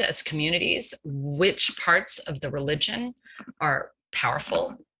discerned as communities which parts of the religion are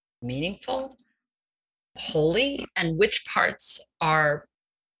powerful, meaningful, holy, and which parts are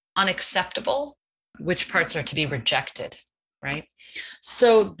unacceptable, which parts are to be rejected, right?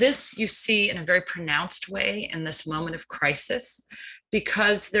 So this you see in a very pronounced way in this moment of crisis,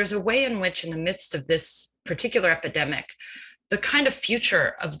 because there's a way in which, in the midst of this particular epidemic, the kind of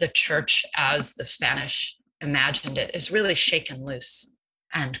future of the church as the Spanish imagined it is really shaken loose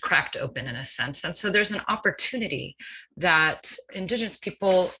and cracked open in a sense. And so there's an opportunity that indigenous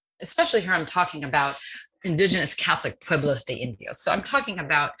people, especially here I'm talking about indigenous Catholic pueblos de indios. So I'm talking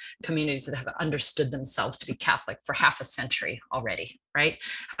about communities that have understood themselves to be Catholic for half a century already, right?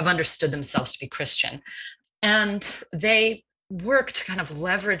 Have understood themselves to be Christian. And they work to kind of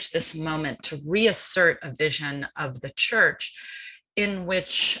leverage this moment to reassert a vision of the church in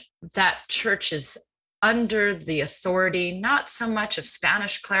which that church is under the authority, not so much of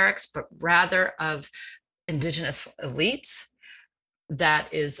Spanish clerics, but rather of indigenous elites,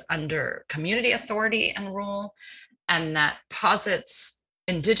 that is under community authority and rule, and that posits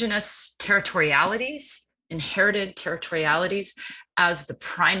indigenous territorialities, inherited territorialities, as the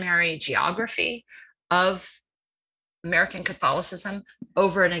primary geography of American Catholicism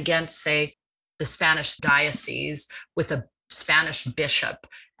over and against, say, the Spanish diocese with a Spanish bishop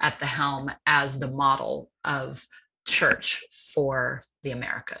at the helm as the model of church for the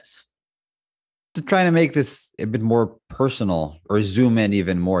Americas. To try to make this a bit more personal or zoom in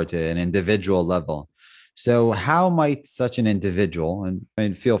even more to an individual level. So, how might such an individual,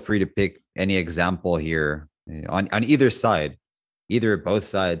 and feel free to pick any example here on either side, either or both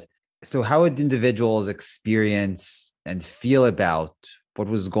sides. So, how would individuals experience and feel about what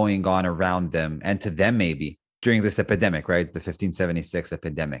was going on around them and to them maybe during this epidemic, right? The 1576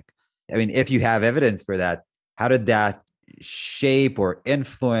 epidemic. I mean, if you have evidence for that, how did that shape or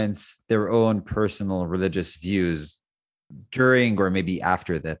influence their own personal religious views during or maybe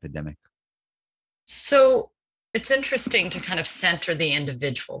after the epidemic? So it's interesting to kind of center the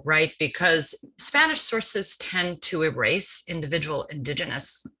individual, right? Because Spanish sources tend to erase individual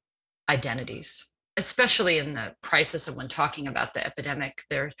indigenous identities, especially in the crisis of when talking about the epidemic.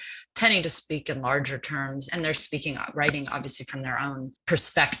 They're tending to speak in larger terms, and they're writing obviously from their own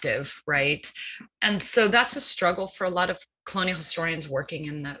perspective, right? And so that's a struggle for a lot of colonial historians working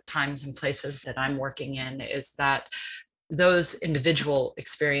in the times and places that I'm working in, is that those individual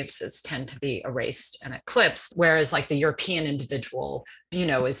experiences tend to be erased and eclipsed, whereas like the European individual,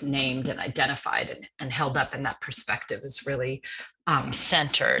 is named and identified and held up in that perspective is really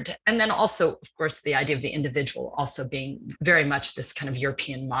centered. And then also, of course, the idea of the individual also being very much this kind of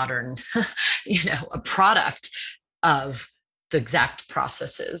European modern, a product of the exact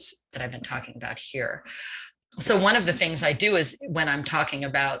processes that I've been talking about here. So one of the things I do is when I'm talking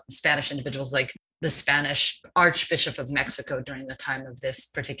about Spanish individuals, like the Spanish Archbishop of Mexico during the time of this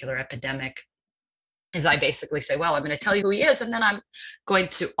particular epidemic, is I basically say, well, I'm going to tell you who he is, and then I'm going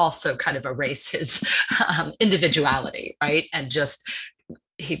to also kind of erase his individuality, right? And just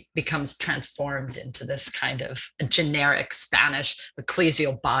he becomes transformed into this kind of generic Spanish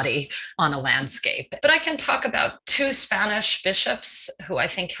ecclesial body on a landscape. But I can talk about two Spanish bishops who I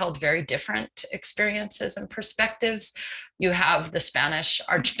think held very different experiences and perspectives. You have the Spanish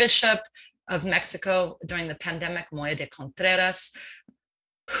Archbishop of Mexico during the pandemic, Moya de Contreras,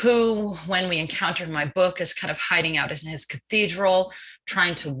 who, when we encountered my book, is kind of hiding out in his cathedral,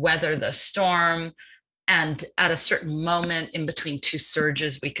 trying to weather the storm. And at a certain moment in between two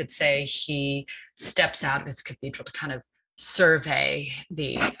surges, we could say, he steps out of his cathedral to kind of survey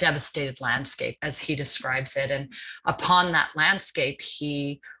the devastated landscape as he describes it. And upon that landscape,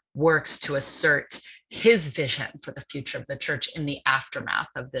 he works to assert his vision for the future of the church in the aftermath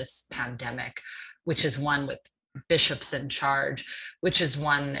of this pandemic, which is one with bishops in charge, which is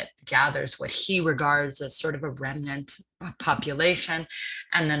one that gathers what he regards as sort of a remnant population,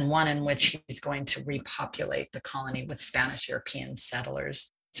 and then one in which he's going to repopulate the colony with Spanish European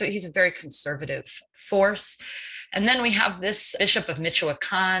settlers. So he's a very conservative force. And then we have this Bishop of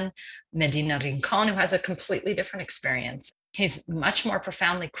Michoacan, Medina Rincon, who has a completely different experience. He's much more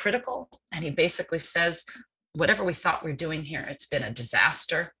profoundly critical, and he basically says, whatever we thought we were doing here, it's been a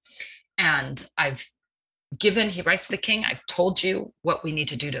disaster. And he writes to the king, I've told you what we need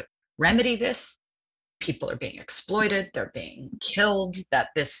to do to remedy this. People are being exploited, they're being killed, that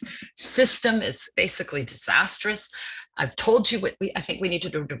this system is basically disastrous. I've told you what I think we need to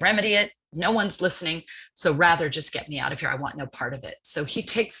do to remedy it. No one's listening. So rather just get me out of here. I want no part of it. So he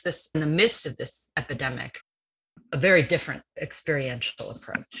takes this, in the midst of this epidemic, a very different experiential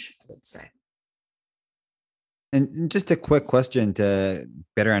approach, I would say. And just a quick question to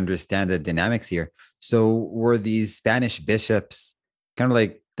better understand the dynamics here. So were these Spanish bishops kind of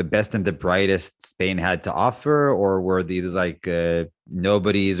like the best and the brightest Spain had to offer, or were these like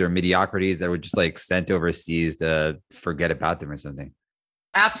nobodies or mediocrities that were just like sent overseas to forget about them or something?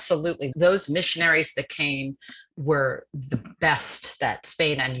 Absolutely. Those missionaries that came were the best that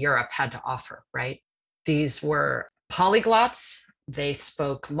Spain and Europe had to offer, right? These were polyglots. They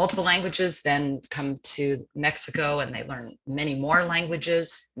spoke multiple languages, then come to Mexico and they learn many more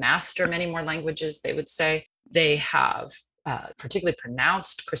languages, master many more languages, they would say. They have particularly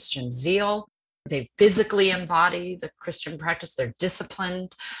pronounced Christian zeal. They physically embody the Christian practice. They're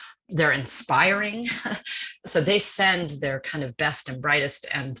disciplined. They're inspiring. So they send their kind of best and brightest.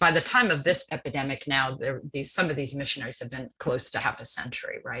 And by the time of this epidemic now, some of these missionaries have been close to half a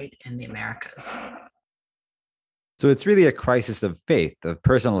century, right, in the Americas. So it's really a crisis of faith, of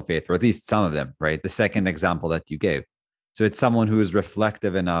personal faith, or at least some of them, right? The second example that you gave. So it's someone who is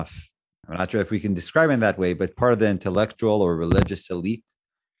reflective enough. I'm not sure if we can describe it in that way, but part of the intellectual or religious elite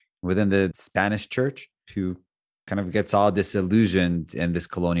within the Spanish church who kind of gets all disillusioned in this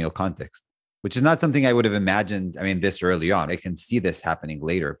colonial context, which is not something I would have imagined. I mean, this early on, I can see this happening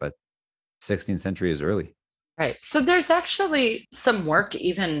later, but 16th century is early. Right. So there's actually some work,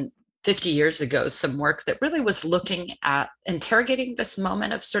 even 50 years ago, some work that really was looking at interrogating this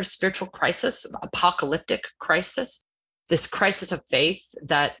moment of sort of spiritual crisis, apocalyptic crisis. this crisis of faith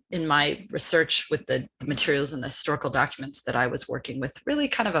that in my research with the materials and the historical documents that I was working with really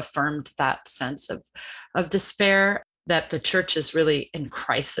kind of affirmed that sense of despair, that the church is really in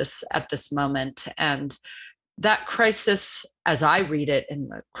crisis at this moment. And that crisis, as I read it in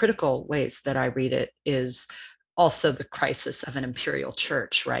the critical ways that I read it, is also the crisis of an imperial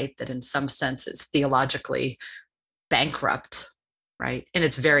church, right? That in some sense is theologically bankrupt, right? In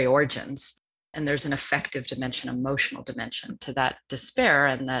its very origins. And there's an affective dimension, emotional dimension to that despair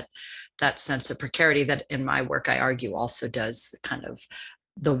and that sense of precarity that in my work, I argue also does kind of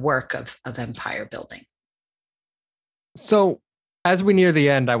the work of empire building. So as we near the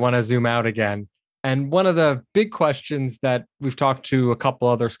end, I want to zoom out again. And one of the big questions that we've talked to a couple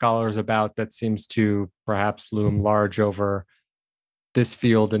other scholars about that seems to perhaps loom large over this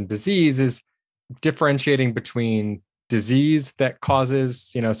field and disease is differentiating between disease that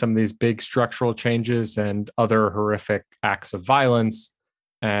causes, some of these big structural changes and other horrific acts of violence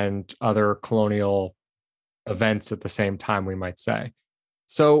and other colonial events at the same time, we might say.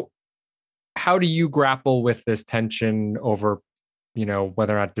 So how do you grapple with this tension over,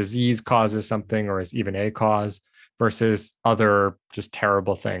 whether or not disease causes something or is even a cause versus other just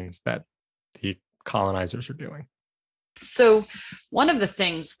terrible things that the colonizers are doing? So one of the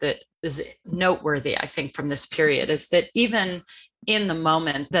things that is noteworthy, I think, from this period is that even in the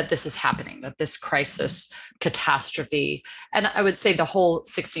moment that this is happening, that this crisis, catastrophe, and I would say the whole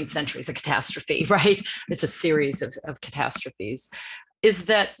 16th century is a catastrophe, right? It's a series of catastrophes, is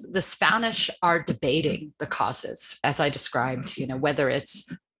that the Spanish are debating the causes, as I described, whether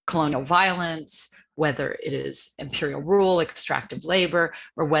it's colonial violence, whether it is imperial rule, extractive labor,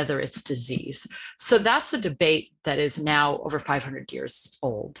 or whether it's disease. So that's a debate that is now over 500 years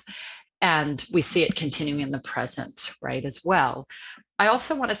old. And we see it continuing in the present, right, as well. I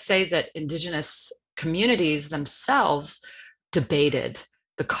also want to say that Indigenous communities themselves debated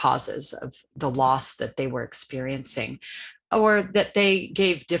the causes of the loss that they were experiencing, or that they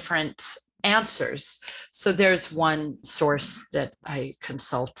gave different answers. So there's one source that I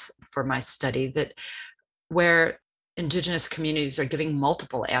consult for my study where Indigenous communities are giving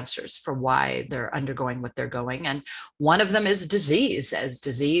multiple answers for why they're undergoing what they're going. And one of them is disease. As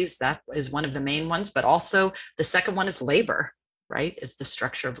disease, that is one of the main ones, but also the second one is labor, right? Is the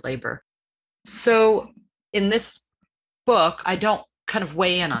structure of labor. So in this book, I don't kind of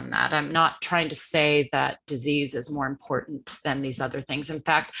weigh in on that. I'm not trying to say that disease is more important than these other things. In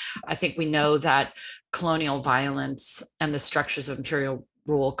fact, I think we know that colonial violence and the structures of imperial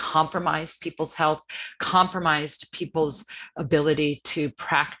rule compromised people's health, compromised people's ability to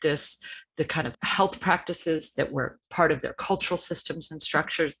practice the kind of health practices that were part of their cultural systems and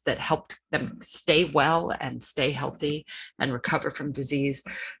structures that helped them stay well and stay healthy and recover from disease.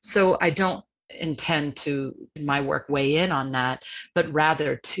 So I don't intend to, in my work, weigh in on that, but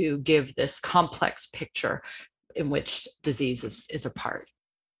rather to give this complex picture in which disease is a part.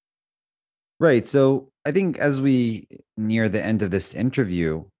 Right. So I think as we near the end of this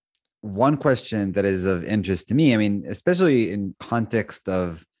interview, one question that is of interest to me, I mean, especially in context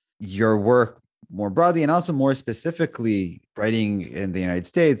of your work more broadly, and also more specifically writing in the United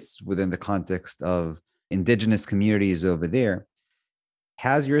States within the context of Indigenous communities over there,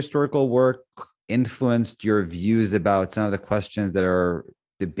 has your historical work influenced your views about some of the questions that are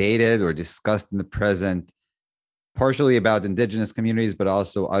debated or discussed in the present, partially about Indigenous communities, but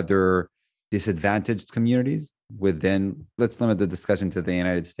also other disadvantaged communities within, let's limit the discussion to the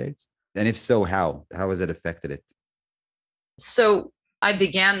United States? And if so, how has it affected it? So I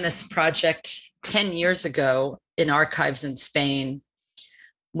began this project 10 years ago in archives in Spain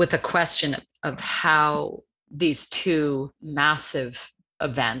with a question of how these two massive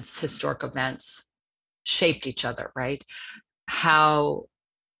events, historic events, shaped each other, right? How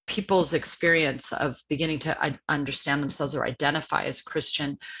people's experience of beginning to understand themselves or identify as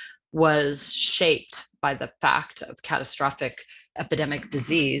Christian was shaped by the fact of catastrophic epidemic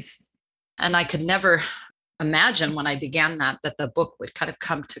disease. And I could never imagine when I began that the book would kind of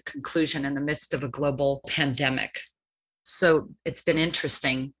come to conclusion in the midst of a global pandemic. So it's been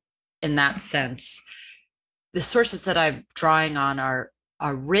interesting in that sense. The sources that I'm drawing on are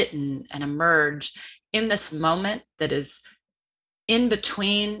written and emerge in this moment that is in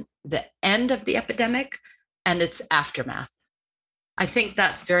between the end of the epidemic and its aftermath. I think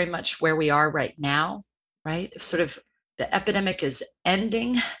that's very much where we are right now, right? Sort of the epidemic is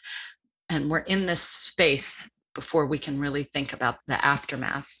ending and we're in this space before we can really think about the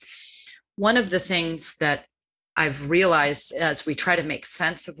aftermath. One of the things that I've realized as we try to make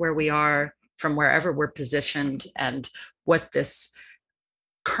sense of where we are from wherever we're positioned and what this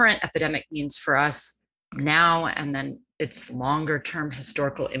current epidemic means for us now and then its longer term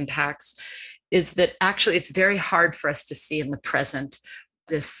historical impacts is that actually it's very hard for us to see in the present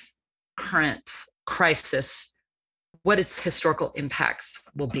this current crisis what its historical impacts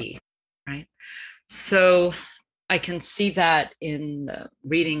will be, right? So I can see that in the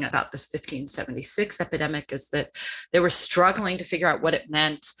reading about this 1576 epidemic, is that they were struggling to figure out what it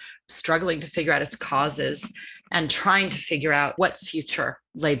meant, struggling to figure out its causes, and trying to figure out what future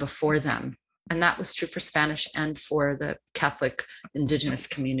lay before them. And that was true for Spanish and for the Catholic indigenous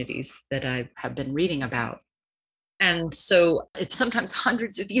communities that I have been reading about. And so it's sometimes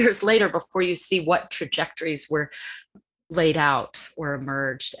hundreds of years later before you see what trajectories were laid out or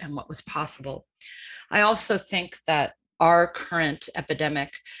emerged and what was possible. I also think that our current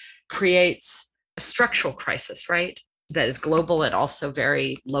epidemic creates a structural crisis, right? That is global and also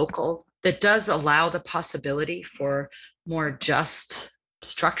very local, that does allow the possibility for more just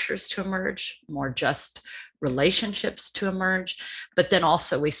structures to emerge, more just relationships to emerge. But then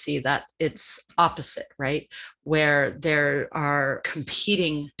also we see that it's opposite, right? Where there are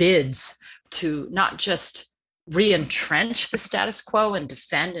competing bids to not just re-entrench the status quo and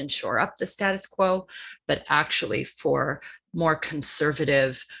defend and shore up the status quo, but actually for more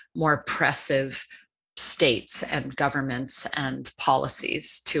conservative, more oppressive states and governments and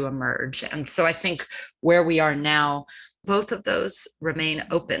policies to emerge. And so I think where we are now, both of those remain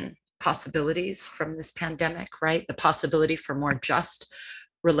open possibilities from this pandemic, right? The possibility for more just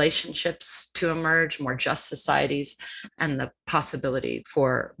relationships to emerge, more just societies, and the possibility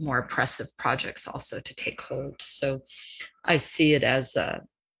for more oppressive projects also to take hold. So I see it as a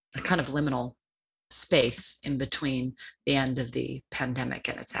kind of liminal space in between the end of the pandemic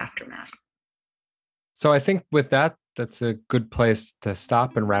and its aftermath. So I think with that, that's a good place to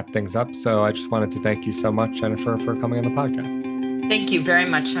stop and wrap things up. So I just wanted to thank you so much, Jennifer, for coming on the podcast. Thank you very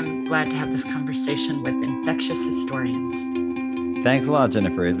much. I'm glad to have this conversation with infectious historians. Thanks a lot,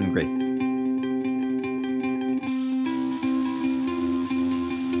 Jennifer. It's been great.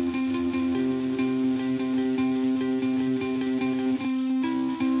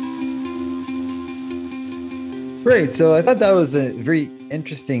 Great. So I thought that was a very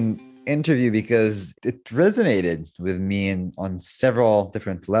interesting interview because it resonated with me on several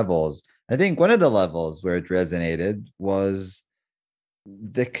different levels. I think one of the levels where it resonated was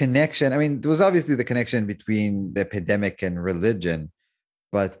the connection. I mean, there was obviously the connection between the epidemic and religion,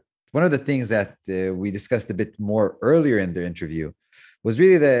 but one of the things that we discussed a bit more earlier in the interview was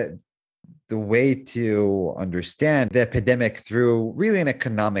really the way to understand the epidemic through really an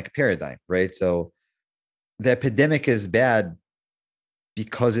economic paradigm, right? So the epidemic is bad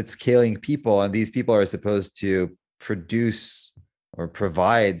because it's killing people, and these people are supposed to produce or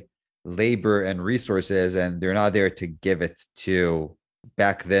provide labor and resources, and they're not there to give it to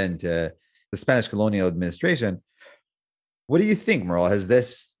back then to the Spanish colonial administration. What do you think, Merle? Has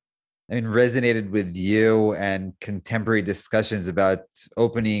this, resonated with you and contemporary discussions about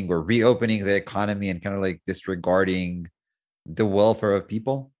opening or reopening the economy and kind of like disregarding the welfare of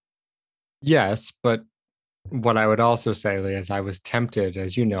people? Yes, but what I would also say, Lee, is I was tempted,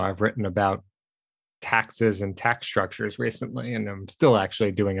 as you know, I've written about taxes and tax structures recently, and I'm still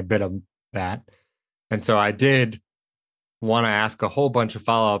actually doing a bit of that. And so I did want to ask a whole bunch of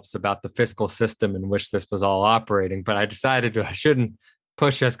follow-ups about the fiscal system in which this was all operating, but I decided I shouldn't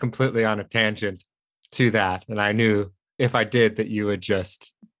push us completely on a tangent to that. And I knew if I did that you would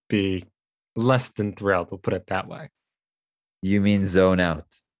just be less than thrilled, we'll put it that way. You mean zone out?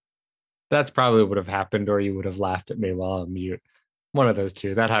 That's probably what would have happened, or you would have laughed at me while I'm mute. One of those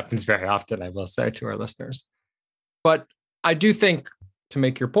two. That happens very often, I will say, to our listeners. But I do think, to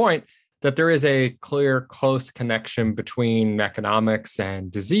make your point, that there is a clear, close connection between economics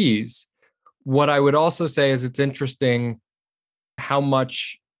and disease. What I would also say is it's interesting how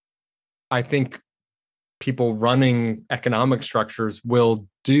much I think people running economic structures will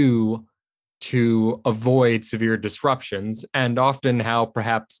do to avoid severe disruptions, and often how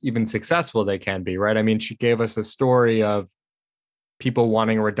perhaps even successful they can be, right? I mean, she gave us a story of people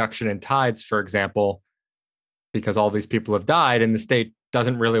wanting a reduction in tithes, for example, because all these people have died and the state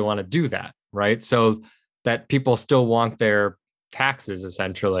doesn't really want to do that, right? So that people still want their taxes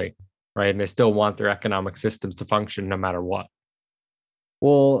essentially, right? And they still want their economic systems to function no matter what.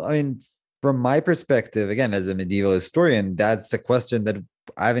 Well, from my perspective, again, as a medieval historian, that's a question that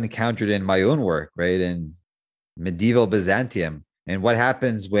I've encountered in my own work, right? In medieval Byzantium. And what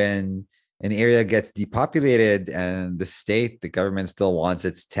happens when an area gets depopulated and the government still wants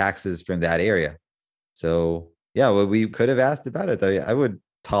its taxes from that area? So, yeah, well, we could have asked about it. I would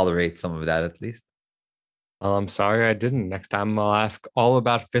tolerate some of that at least. Well, I'm sorry I didn't. Next time I'll ask all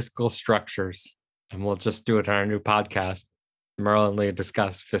about fiscal structures. And we'll just do it on our new podcast, Merlin Lee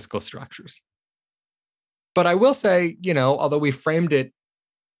Discuss Fiscal Structures. But I will say, although we framed it,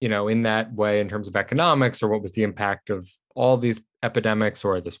 in that way in terms of economics or what was the impact of all these epidemics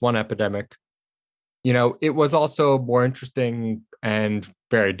or this one epidemic, it was also more interesting and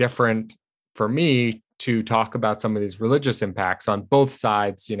very different for me to talk about some of these religious impacts on both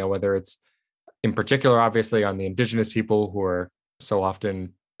sides, whether it's in particular, obviously, on the indigenous people who are so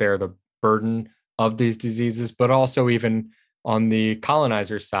often bear the burden of these diseases, but also even on the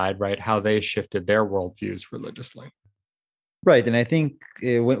colonizer side, right? How they shifted their worldviews religiously. Right. And I think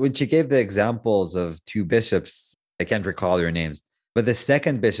when she gave the examples of two bishops, I can't recall their names, but the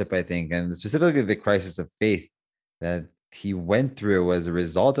second bishop, I think, and specifically the crisis of faith that he went through as a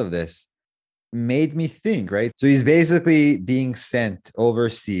result of this made me think, right? So he's basically being sent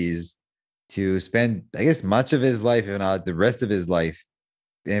overseas to spend, I guess, much of his life, if not the rest of his life,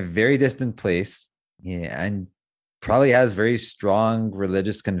 in a very distant place. Yeah, and probably has very strong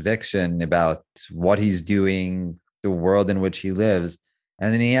religious conviction about what he's doing, the world in which he lives.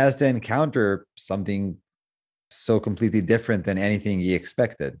 And then he has to encounter something so completely different than anything he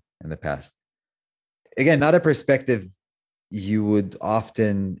expected in the past. Again, not a perspective you would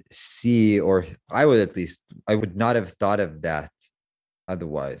often see, or I would not have thought of that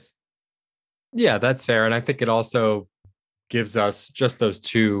otherwise. Yeah, that's fair. And I think it also gives us just those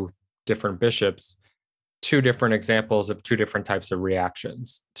two different bishops, two different examples of two different types of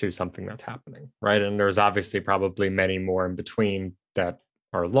reactions to something that's happening, right? And there's obviously probably many more in between that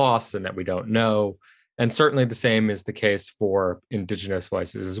are lost and that we don't know. And certainly the same is the case for indigenous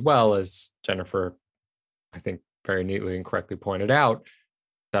voices as well, as Jennifer, I think, very neatly and correctly pointed out,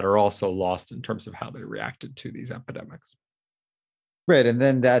 that are also lost in terms of how they reacted to these epidemics. Right. And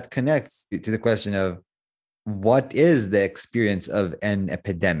then that connects to the question of what is the experience of an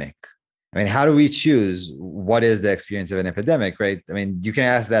epidemic? I mean, how do we choose what is the experience of an epidemic, right? I mean, you can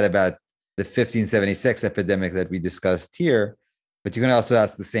ask that about the 1576 epidemic that we discussed here, but you can also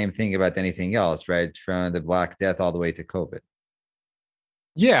ask the same thing about anything else, right? From the Black Death all the way to COVID.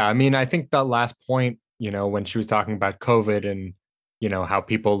 Yeah, I mean, I think that last point, when she was talking about COVID and, how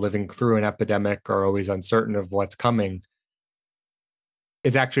people living through an epidemic are always uncertain of what's coming,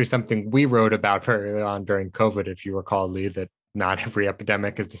 is actually something we wrote about very early on during COVID, if you recall, Lee, that not every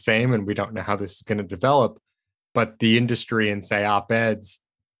epidemic is the same and we don't know how this is going to develop. But the industry and say op-eds,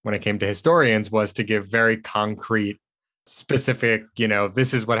 when it came to historians, was to give very concrete, specific,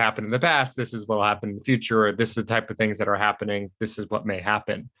 this is what happened in the past, this is what will happen in the future, or this is the type of things that are happening, this is what may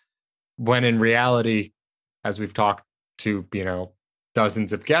happen. When in reality, as we've talked to,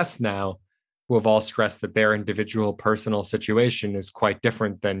 dozens of guests now, who have all stressed that their individual personal situation is quite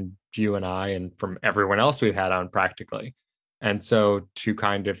different than you and I and from everyone else we've had on practically. And so to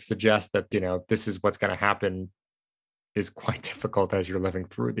kind of suggest that, this is what's going to happen is quite difficult as you're living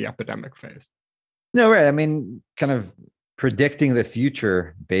through the epidemic phase. No, right. I mean, kind of predicting the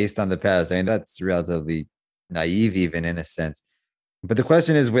future based on the past. I mean, that's relatively naive, even in a sense. But the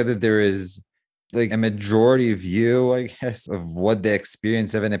question is whether there is like a majority view, I guess, of what the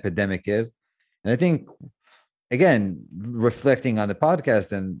experience of an epidemic is. And I think, again, reflecting on the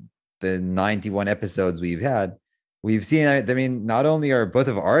podcast and the 91 episodes we've had, we've seen, I mean, not only are both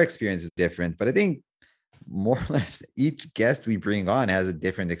of our experiences different, but I think more or less each guest we bring on has a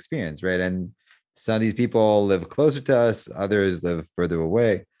different experience, right? And some of these people live closer to us, others live further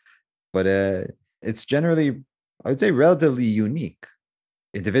away. But it's generally, I would say, relatively unique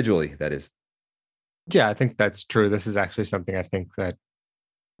individually, that is. Yeah, I think that's true. This is actually something I think that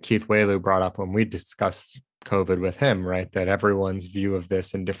Keith Wailoo brought up when we discussed COVID with him, right? That everyone's view of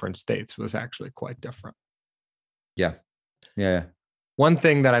this in different states was actually quite different. Yeah. Yeah. One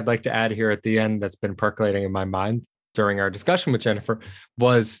thing that I'd like to add here at the end that's been percolating in my mind during our discussion with Jennifer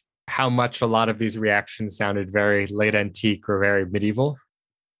was how much a lot of these reactions sounded very late antique or very medieval.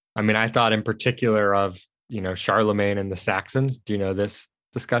 I mean, I thought in particular of, Charlemagne and the Saxons. Do you know this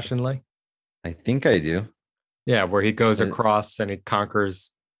discussion, Lee? I think I do. Yeah, where he goes across and he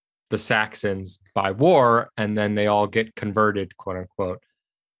conquers the Saxons by war, and then they all get converted, quote unquote.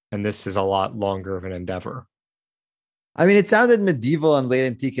 And this is a lot longer of an endeavor. I mean, it sounded medieval and late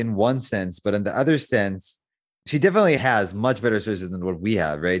antique in one sense, but in the other sense, she definitely has much better sources than what we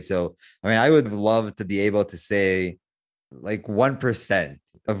have, right? So, I mean, I would love to be able to say like 1%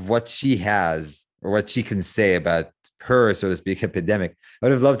 of what she has or what she can say about her, so to speak, epidemic. I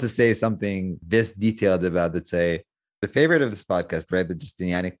would have loved to say something this detailed about, let's say, the favorite of this podcast, right? The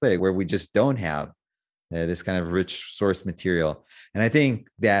Justinianic plague, where we just don't have this kind of rich source material. And I think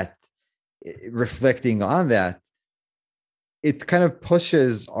that reflecting on that, it kind of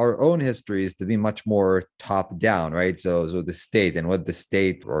pushes our own histories to be much more top down, right? So the state and what the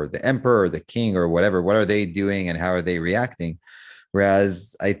state or the emperor or the king or whatever, what are they doing and how are they reacting?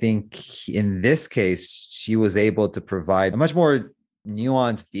 Whereas I think in this case, she was able to provide a much more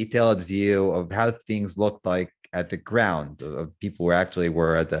nuanced, detailed view of how things looked like at the ground of people who actually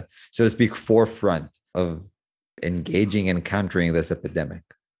were at the, so to speak, forefront of engaging and countering this epidemic.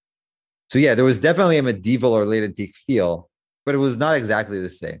 So yeah, there was definitely a medieval or late antique feel, but it was not exactly the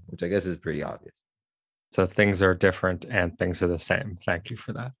same, which I guess is pretty obvious. So things are different and things are the same. Thank you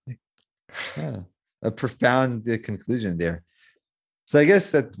for that. Yeah, a profound conclusion there. So I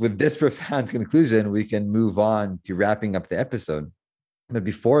guess that with this profound conclusion, we can move on to wrapping up the episode. But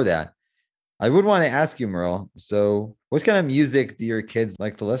before that, I would want to ask you, Merle. So, what kind of music do your kids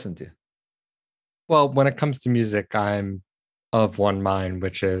like to listen to? Well, when it comes to music, I'm of one mind,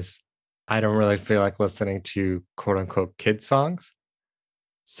 which is I don't really feel like listening to quote unquote kid songs.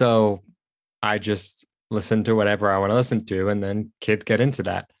 So I just listen to whatever I want to listen to, and then kids get into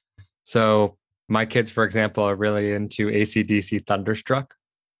that. So my kids, for example, are really into AC/DC Thunderstruck,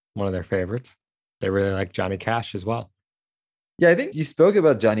 one of their favorites. They really like Johnny Cash as well. Yeah, I think you spoke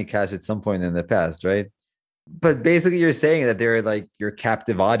about Johnny Cash at some point in the past, right? But basically, you're saying that they're like your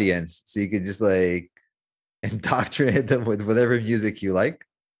captive audience, so you could just like indoctrinate them with whatever music you like.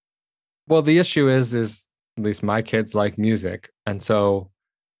 Well, the issue is at least my kids like music, and so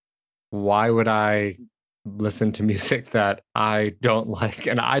why would I listen to music that I don't like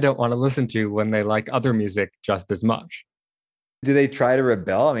and I don't want to listen to when they like other music just as much? Do they try to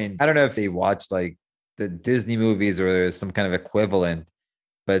rebel? I mean, I don't know if they watch like the Disney movies or there's some kind of equivalent,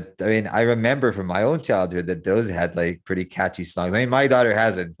 but I mean, I remember from my own childhood that those had like pretty catchy songs. I mean, my daughter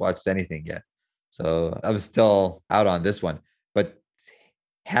hasn't watched anything yet, so I'm still out on this one. But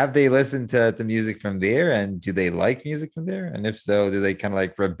have they listened to music from there, and do they like music from there? And if so, do they kind of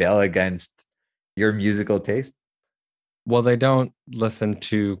like rebel against your musical taste? Well, they don't listen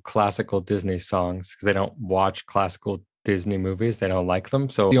to classical Disney songs because they don't watch classical Disney movies. They don't like them.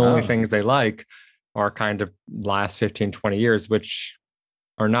 So the only Oh, things they like are kind of last 15, 20 years, which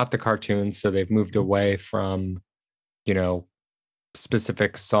are not the cartoons. So they've moved away from, you know,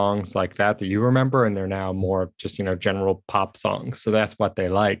 specific songs like that you remember. And they're now more just, general pop songs. So that's what they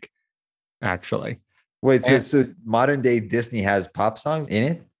like, actually. wait, so And so modern day Disney has pop songs in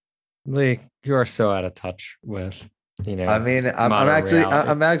it? Lee, you are so out of touch with, I mean, I'm modern actually, reality.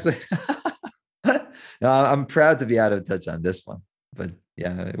 I'm actually, no, I'm proud to be out of touch on this one. But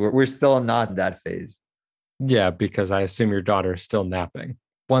yeah, we're still not in that phase. Yeah, because I assume your daughter is still napping.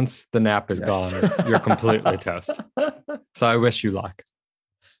 Once the nap is Yes. gone, you're completely toast. So I wish you luck.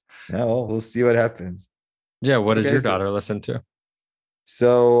 No, we'll see what happens. Yeah, what does Okay, your so daughter listen to?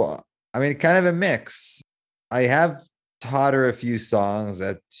 so I mean, kind of a mix. I have taught her a few songs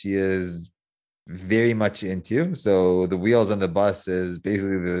that she is very much into. So the Wheels on the Bus is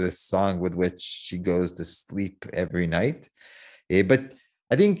basically the song with which she goes to sleep every night. But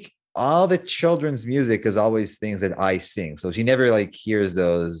I think all the children's music is always things that I sing. So she never like hears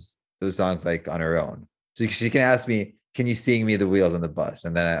those songs like on her own. So she can ask me, "Can you sing me the Wheels on the Bus?"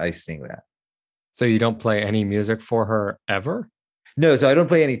 And then I sing that. So you don't play any music for her ever? No, so I don't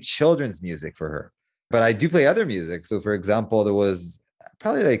play any children's music for her, but I do play other music. So for example, there was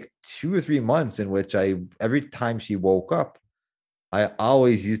probably like 2 or 3 months in which every time she woke up, I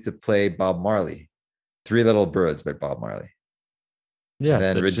always used to play Bob Marley, Three Little Birds by Bob Marley. And Yeah,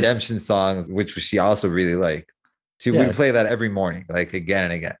 then so just Redemption songs, which she also really liked. She yeah, would play that every morning, like again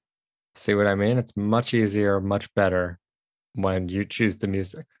and again. see what I mean? It's much easier, much better when you choose the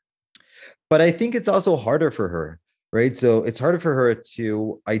music. But I think it's also harder for her, right? So it's harder for her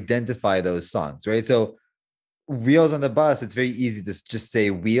to identify those songs, right? So Wheels on the Bus, it's very easy to just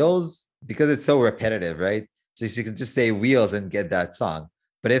say wheels because it's so repetitive, right? So she can just say wheels and get that song.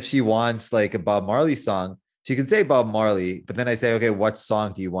 But if she wants like a Bob Marley song, she can say Bob Marley, but then I say, okay, what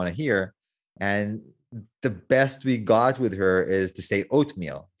song do you want to hear? And the best we got with her is to say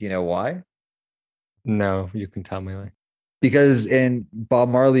oatmeal. Do you know why? No, you can tell me like, Because in Bob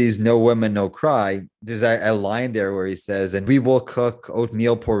Marley's No Woman, No Cry, there's a line there where he says, and we will cook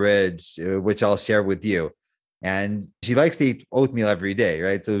oatmeal porridge, which I'll share with you. And she likes to eat oatmeal every day,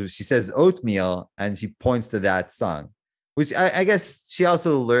 right? So she says oatmeal and she points to that song, which I guess she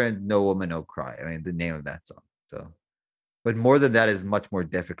also learned No Woman, No Cry. I mean, the name of that song. So, but more than that is much more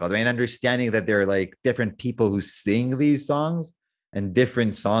difficult. I mean, understanding that there are like different people who sing these songs and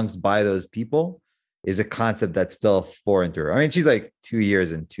different songs by those people is a concept that's still foreign to her. I mean, she's like 2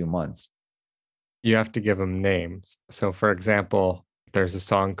 years and 2 months. you have to give them names. So for example, there's a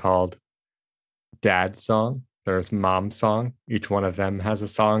song called Dad's Song. There's Mom Song. Each one of them has a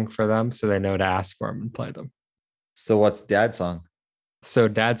song for them, so they know to ask for them and play them. So what's Dad song? So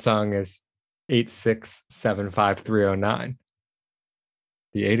Dad Song is 8675309.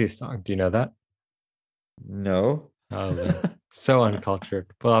 The 80s song. Do you know that? No. Oh, man. So uncultured.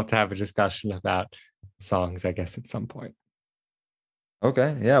 We'll have to have a discussion about songs, I guess, at some point.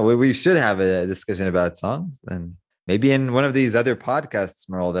 Okay. Yeah. We should have a discussion about songs, and maybe in one of these other podcasts,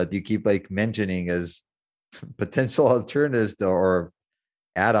 Merle, that you keep like mentioning as potential alternatives or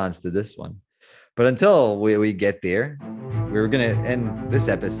add-ons to this one. But until we get there, we're going to end this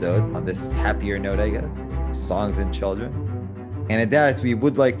episode on this happier note, I guess. Songs and children. And at that, we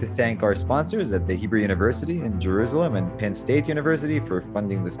would like to thank our sponsors at the Hebrew University in Jerusalem and Penn State University for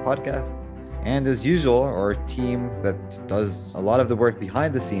funding this podcast. And as usual, our team that does a lot of the work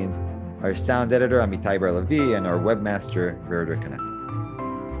behind the scenes, our sound editor, Amitai Bar-Levi, and our webmaster, Verder Canet.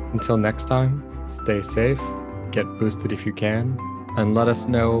 Until next time, stay safe, get boosted if you can, and let us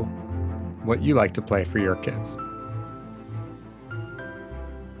know what you like to play for your kids.